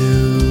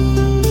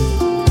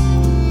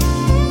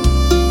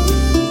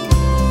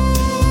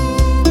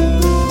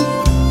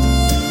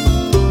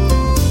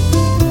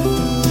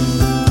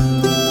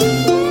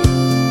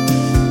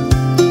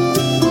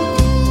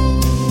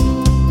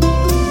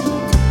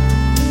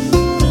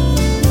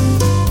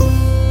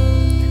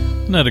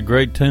 Isn't that a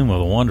great tune with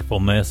a wonderful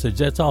message?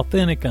 That's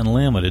Authentic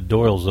Unlimited,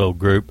 Doyle's old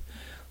group.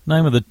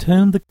 Name of the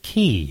tune, The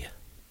Key.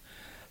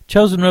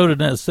 Chosen wrote in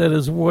that set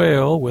as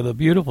well with a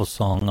beautiful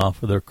song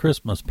off of their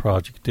Christmas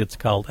project. It's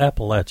called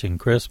Appalachian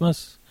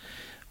Christmas.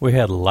 We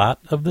had Light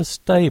of the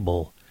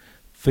Stable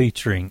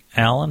featuring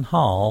Alan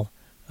Hall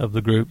of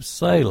the group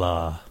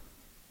Selah.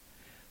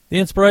 The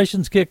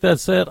Inspirations kicked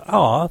that set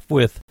off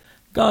with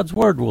God's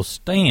Word Will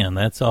Stand.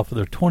 That's off of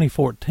their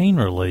 2014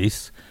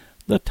 release,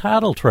 the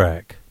title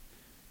track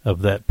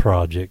of that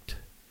project.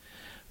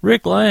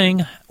 Rick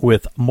Lang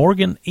with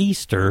Morgan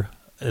Easter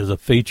as a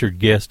featured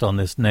guest on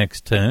this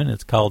next tune.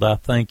 It's called I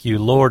Thank You,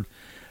 Lord.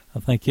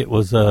 I think it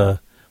was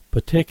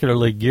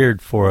particularly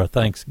geared for a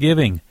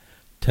Thanksgiving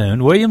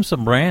tune.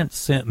 Williamson Branch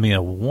sent me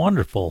a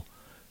wonderful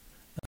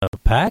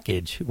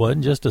package. It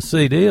wasn't just a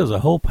CD, it was a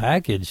whole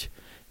package.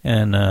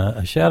 And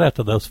a shout out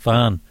to those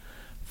fine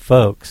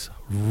folks.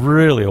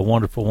 Really a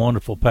wonderful,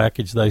 wonderful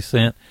package they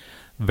sent.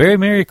 Very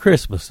Merry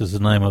Christmas is the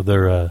name of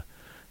their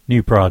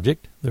new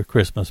project, their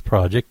Christmas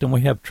project. And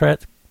we have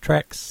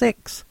track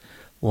 6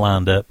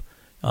 lined up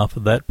off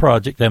of that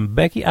project. And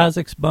Becky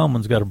Isaacs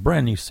Bowman's got a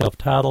brand new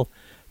self-titled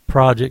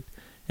project,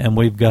 and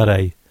we've got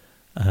a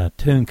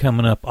tune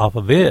coming up off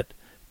of it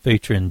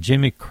featuring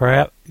Jimmy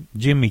Capps,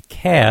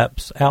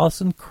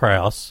 Allison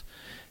Krauss,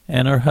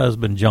 and her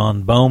husband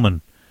John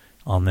Bowman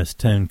on this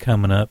tune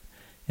coming up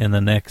in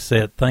the next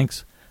set.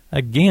 Thanks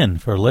again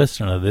for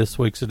listening to this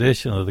week's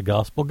edition of the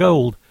Gospel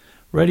Gold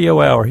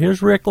Radio Hour.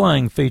 Here's Rick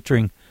Lang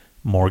featuring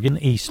Morgan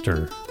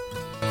Easter.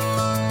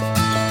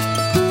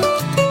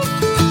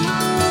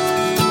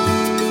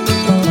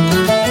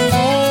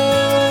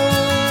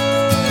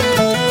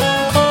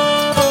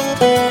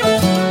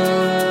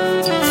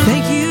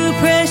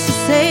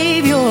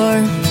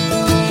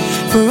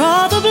 For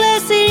all the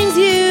blessings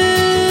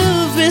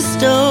you've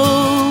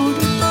bestowed.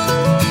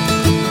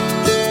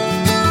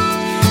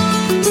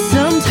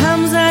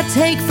 Sometimes I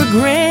take for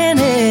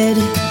granted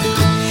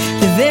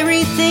the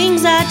very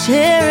things I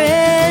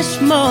cherish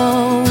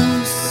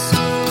most.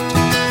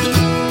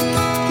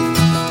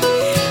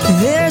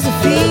 There's a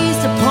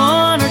feast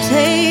upon our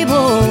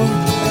table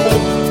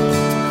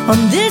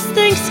on this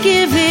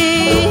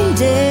Thanksgiving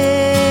Day.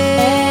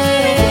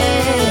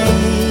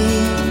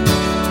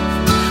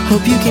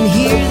 Hope you can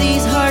hear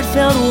these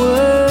heartfelt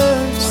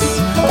words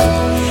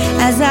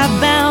as I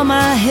bow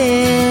my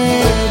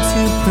head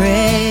to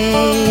pray.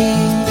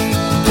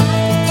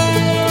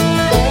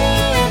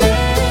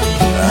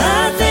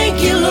 I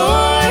thank you,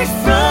 Lord,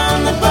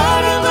 from the bottom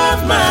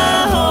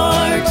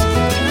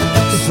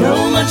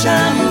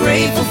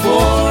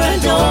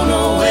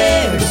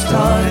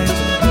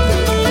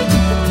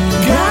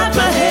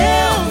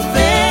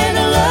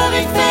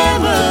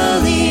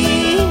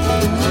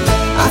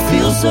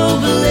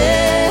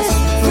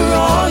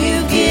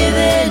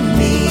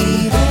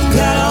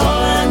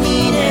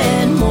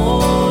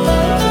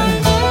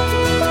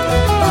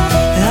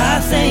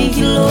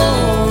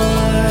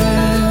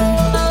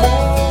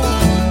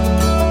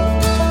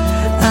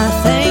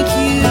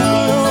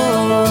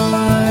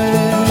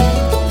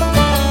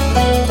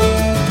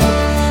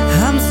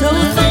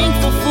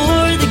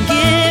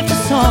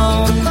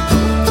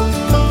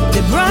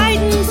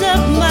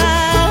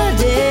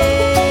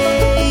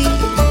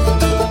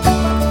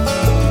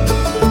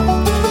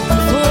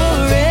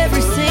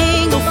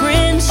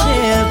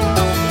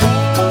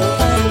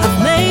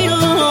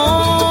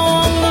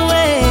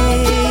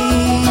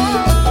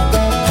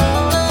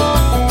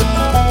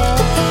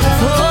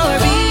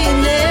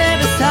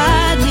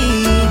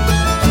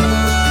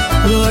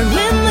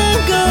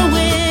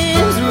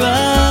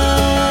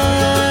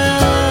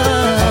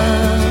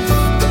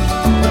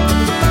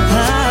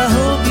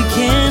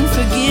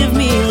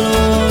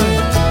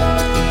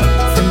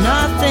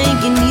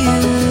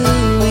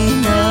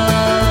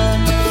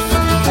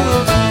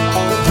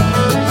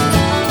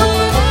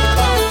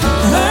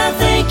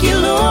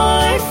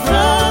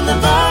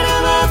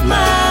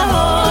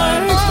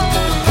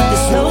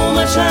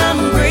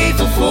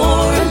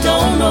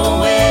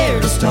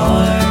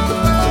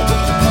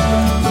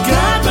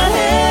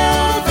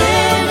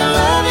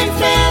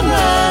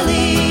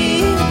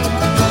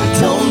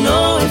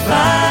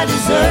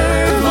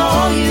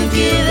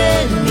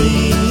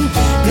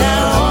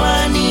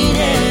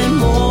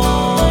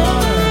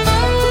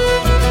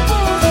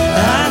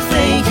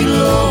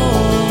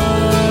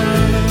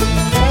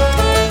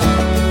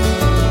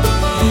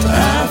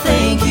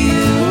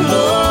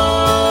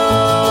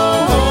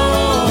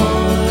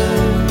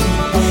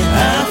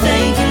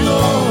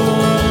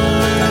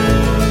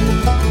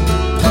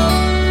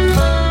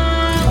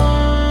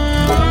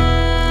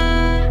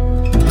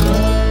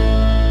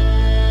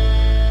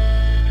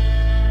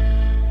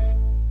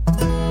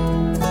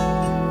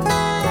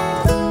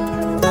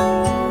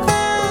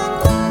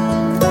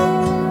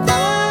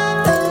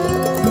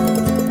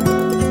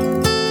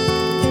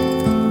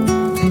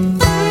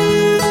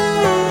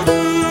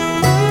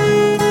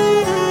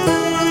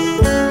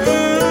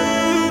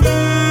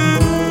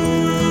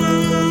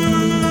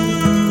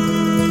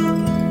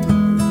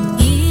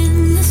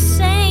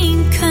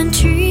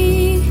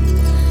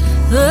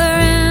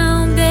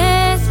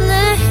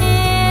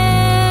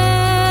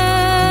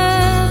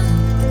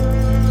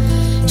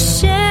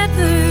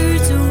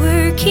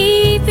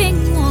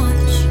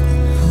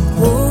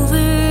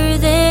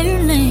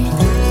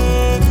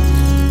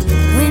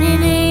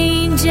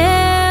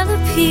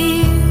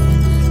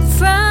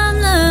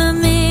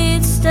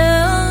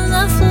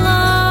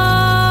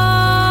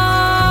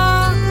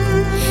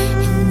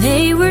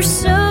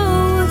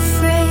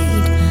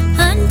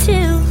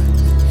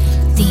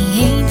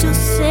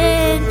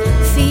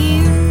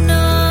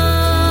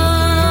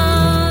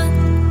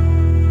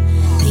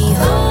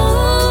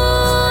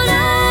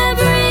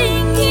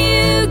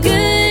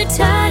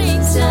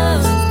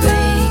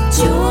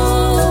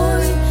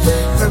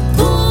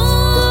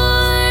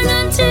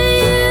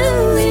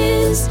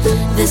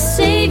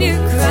Savior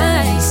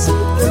Christ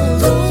the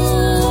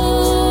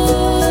Lord.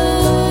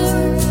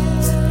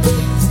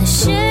 The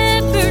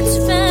shepherds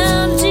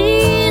found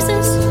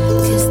Jesus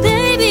 'cause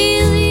they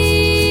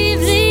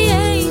believed the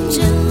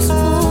angel's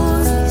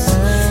voice.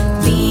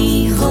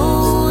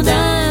 Behold,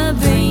 I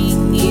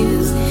bring you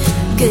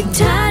good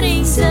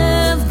tidings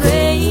of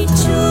great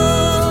joy.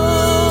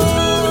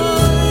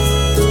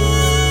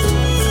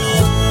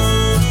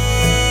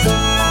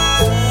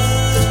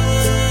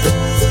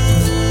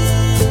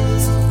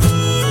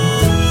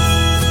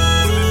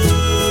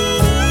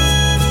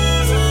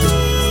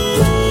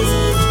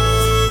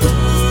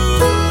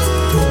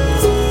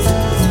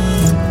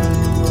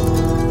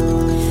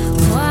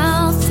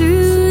 While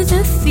through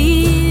the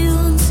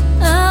fields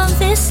of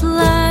this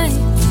life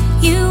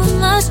you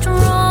must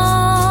roam,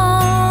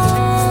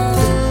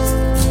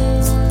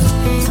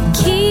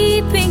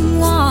 keeping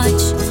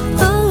watch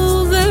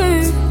over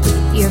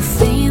your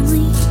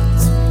family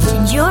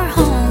and your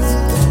home.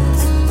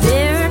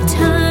 There are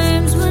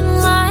times when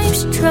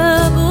life's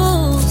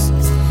troubles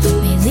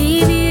may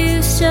leave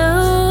you so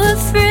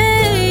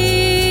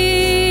afraid,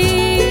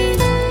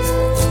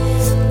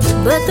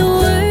 but the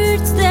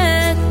words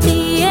that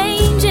the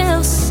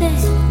angel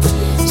said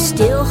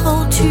still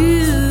hold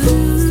true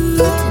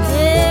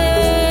today.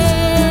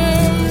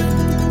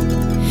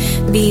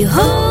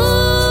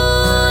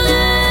 Behold,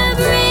 I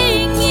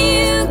bring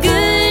you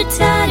good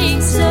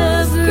tidings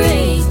of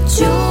great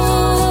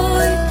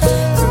joy.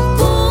 For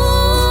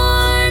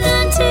born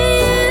unto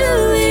you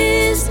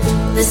is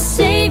the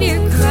Savior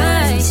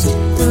Christ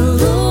the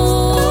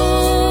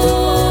Lord.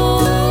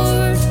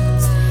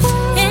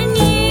 And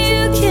you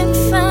can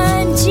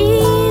find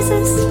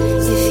Jesus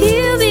if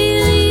you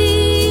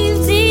believe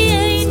the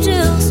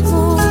angel's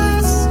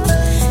voice.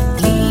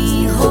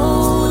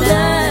 Behold,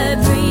 I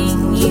bring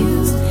you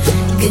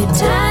good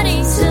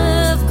tidings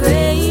of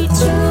great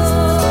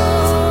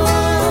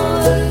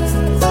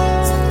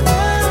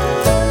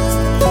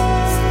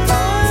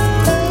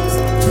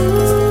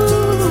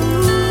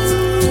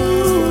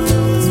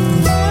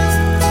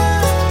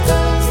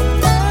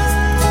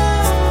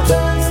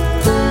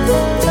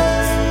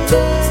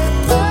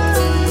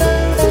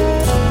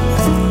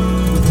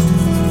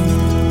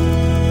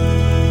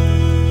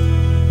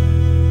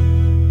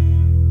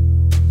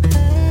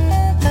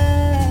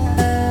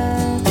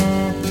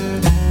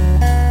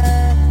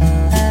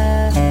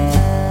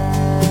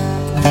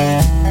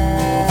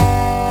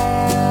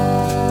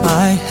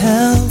I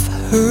have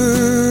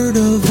heard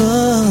of a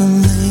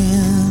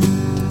land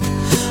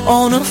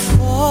on a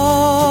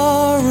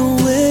faraway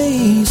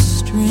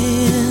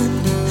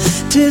strand.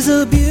 'Tis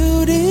a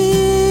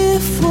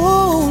beautiful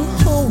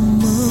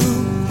home of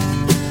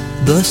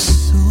the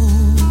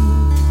soul,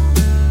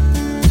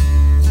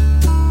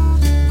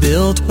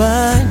 built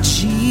by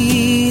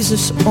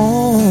Jesus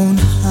on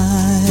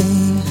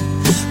high,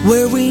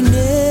 where we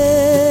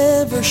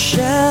never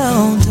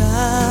shall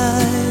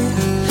die.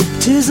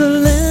 'Tis a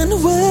land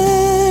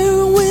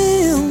where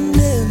we'll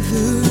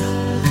never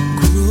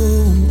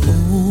grow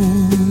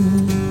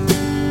old,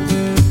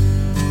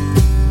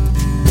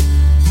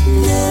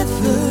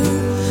 never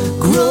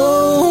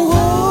grow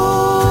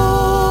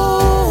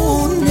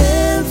old,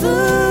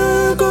 never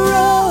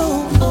grow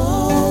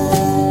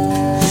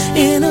old,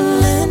 in a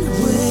land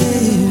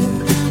where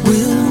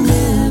we'll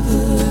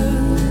never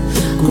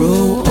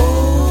grow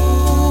old,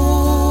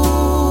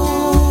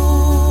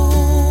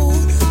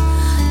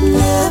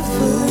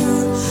 never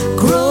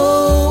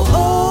grow old.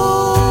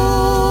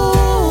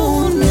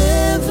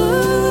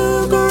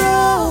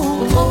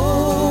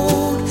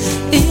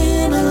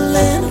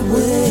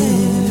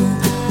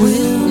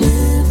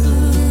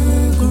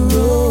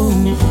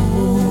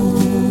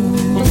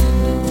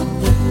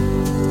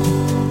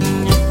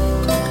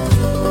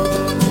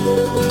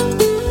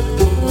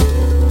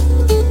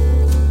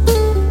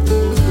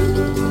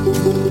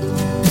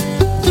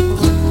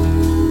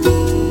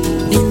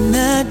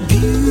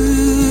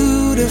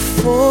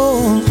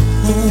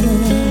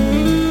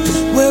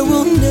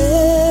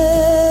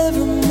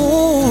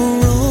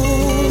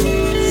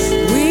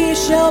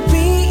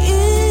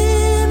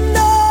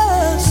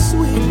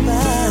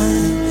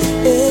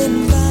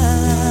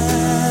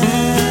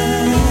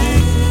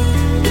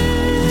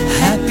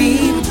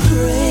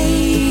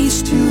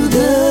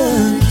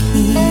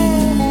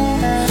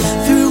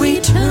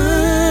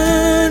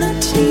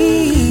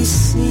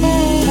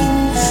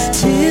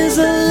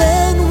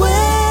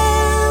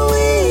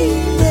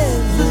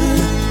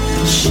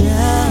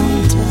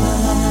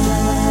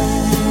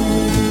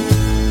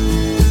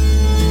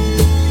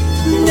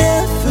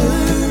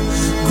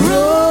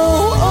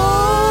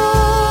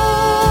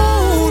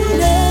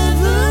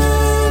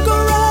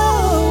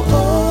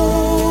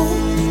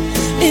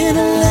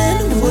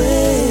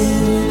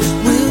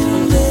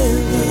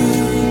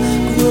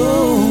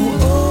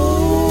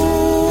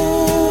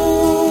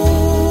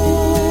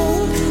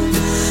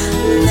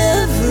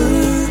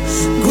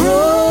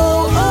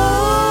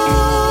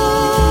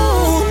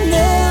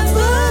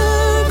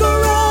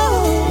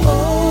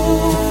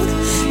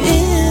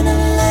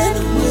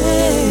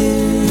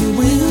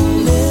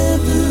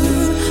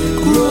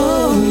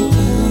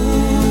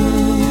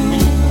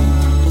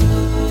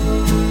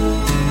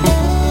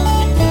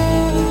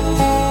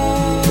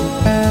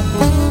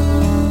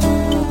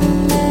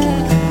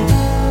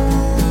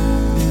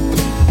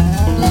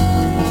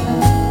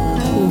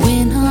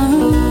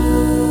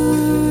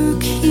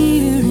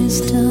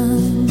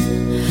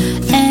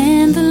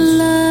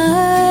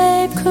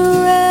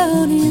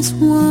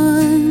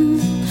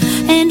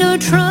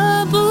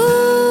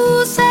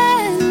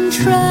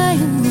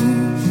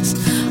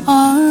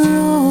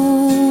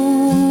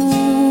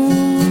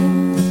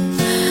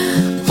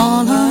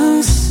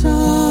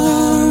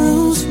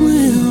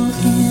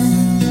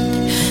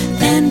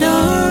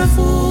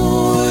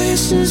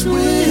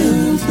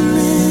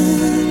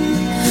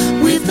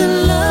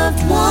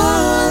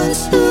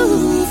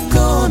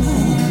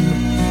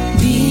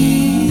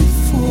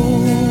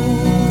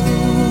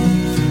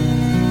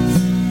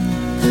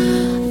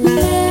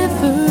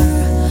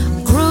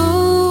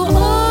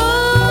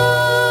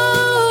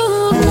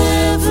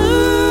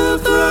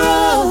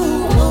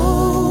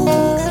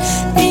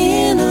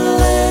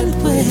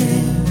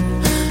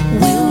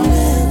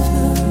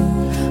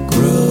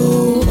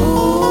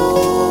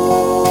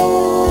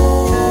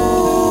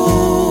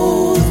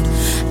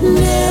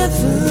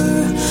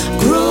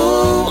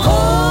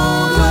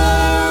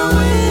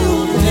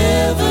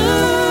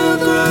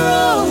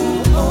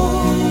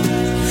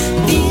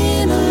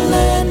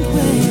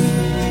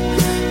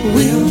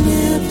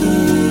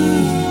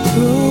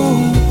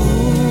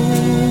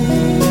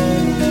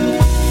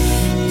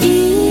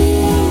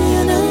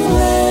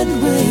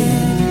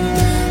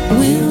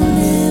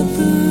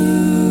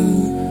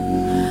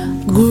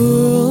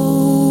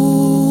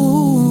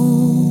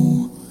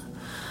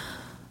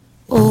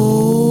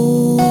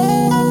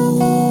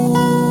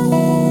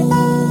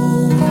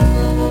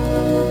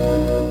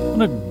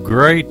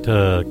 great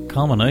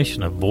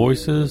combination of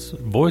voices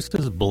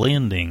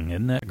blending.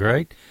 Isn't that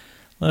great?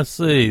 Let's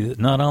see.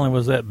 Not only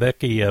was that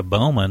Becky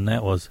Bowman,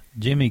 that was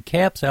Jimmy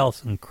Capps,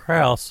 Alison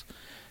Krauss,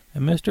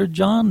 and Mr.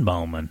 John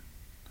Bowman,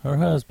 her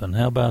husband.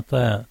 How about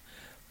that?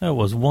 That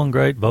was one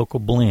great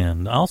vocal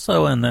blend.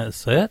 Also in that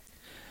set,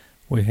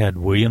 we had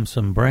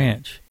Williamson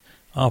Branch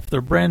off their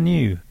brand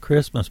new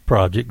Christmas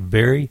project,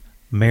 Very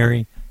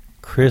Merry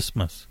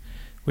Christmas.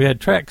 We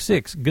had track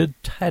 6, Good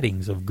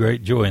Tidings of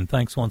Great Joy, and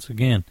thanks once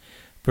again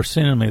for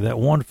sending me that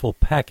wonderful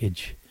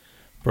package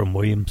from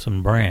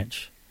Williamson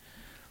Branch.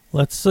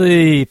 Let's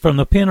see, from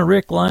the pen of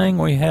Rick Lang,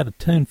 we had a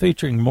tune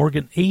featuring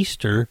Morgan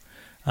Easter,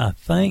 I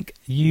Thank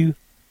You,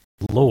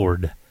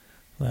 Lord.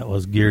 That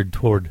was geared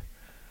toward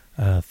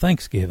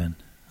Thanksgiving.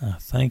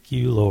 Thank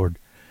you, Lord.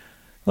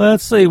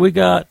 Let's see, we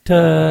got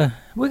time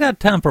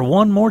for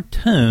one more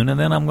tune, and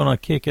then I'm going to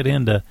kick it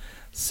into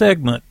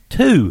segment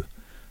 2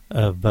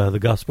 of the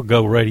Gospel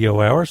Go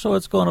Radio Hour. So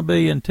it's going to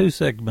be in 2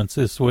 segments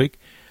this week.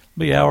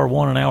 It'll be hour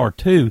 1 and hour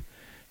 2.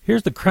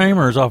 Here's the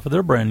Kramers off of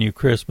their brand new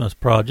Christmas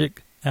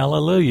project,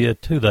 Hallelujah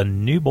to the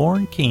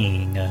Newborn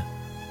King.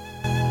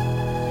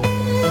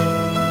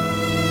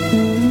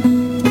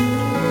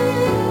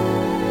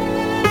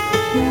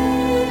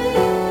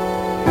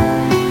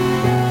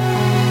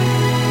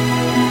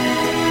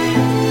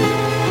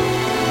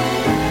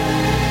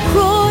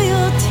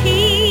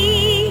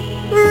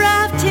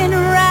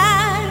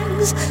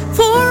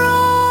 For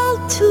all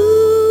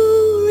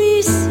to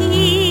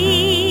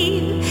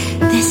receive,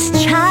 this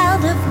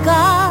child of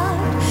God,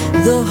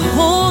 the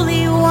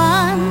Holy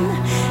One,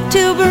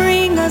 to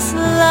bring us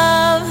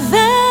love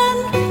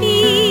and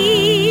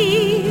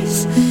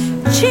peace.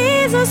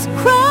 Jesus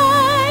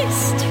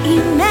Christ,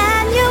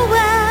 Emmanuel,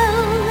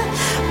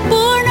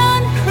 born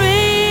on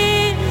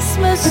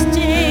Christmas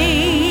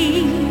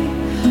Day,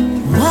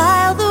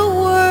 while the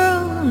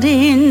world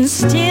in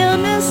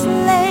stillness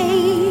lay.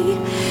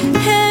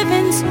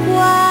 Heaven's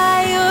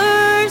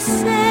choir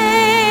sang,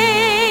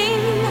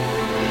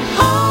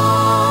 Alleluia,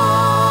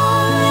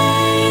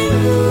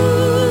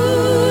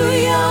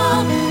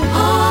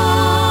 Alleluia,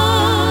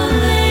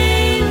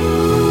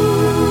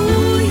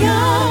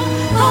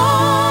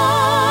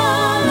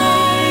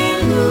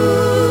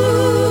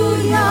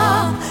 Alleluia,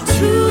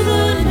 to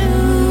the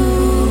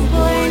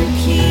newborn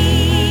King.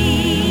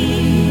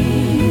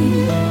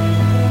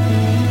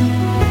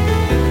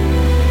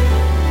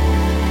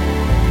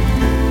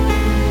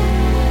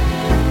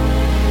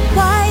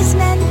 Wise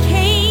men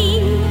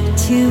came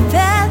to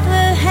Bethlehem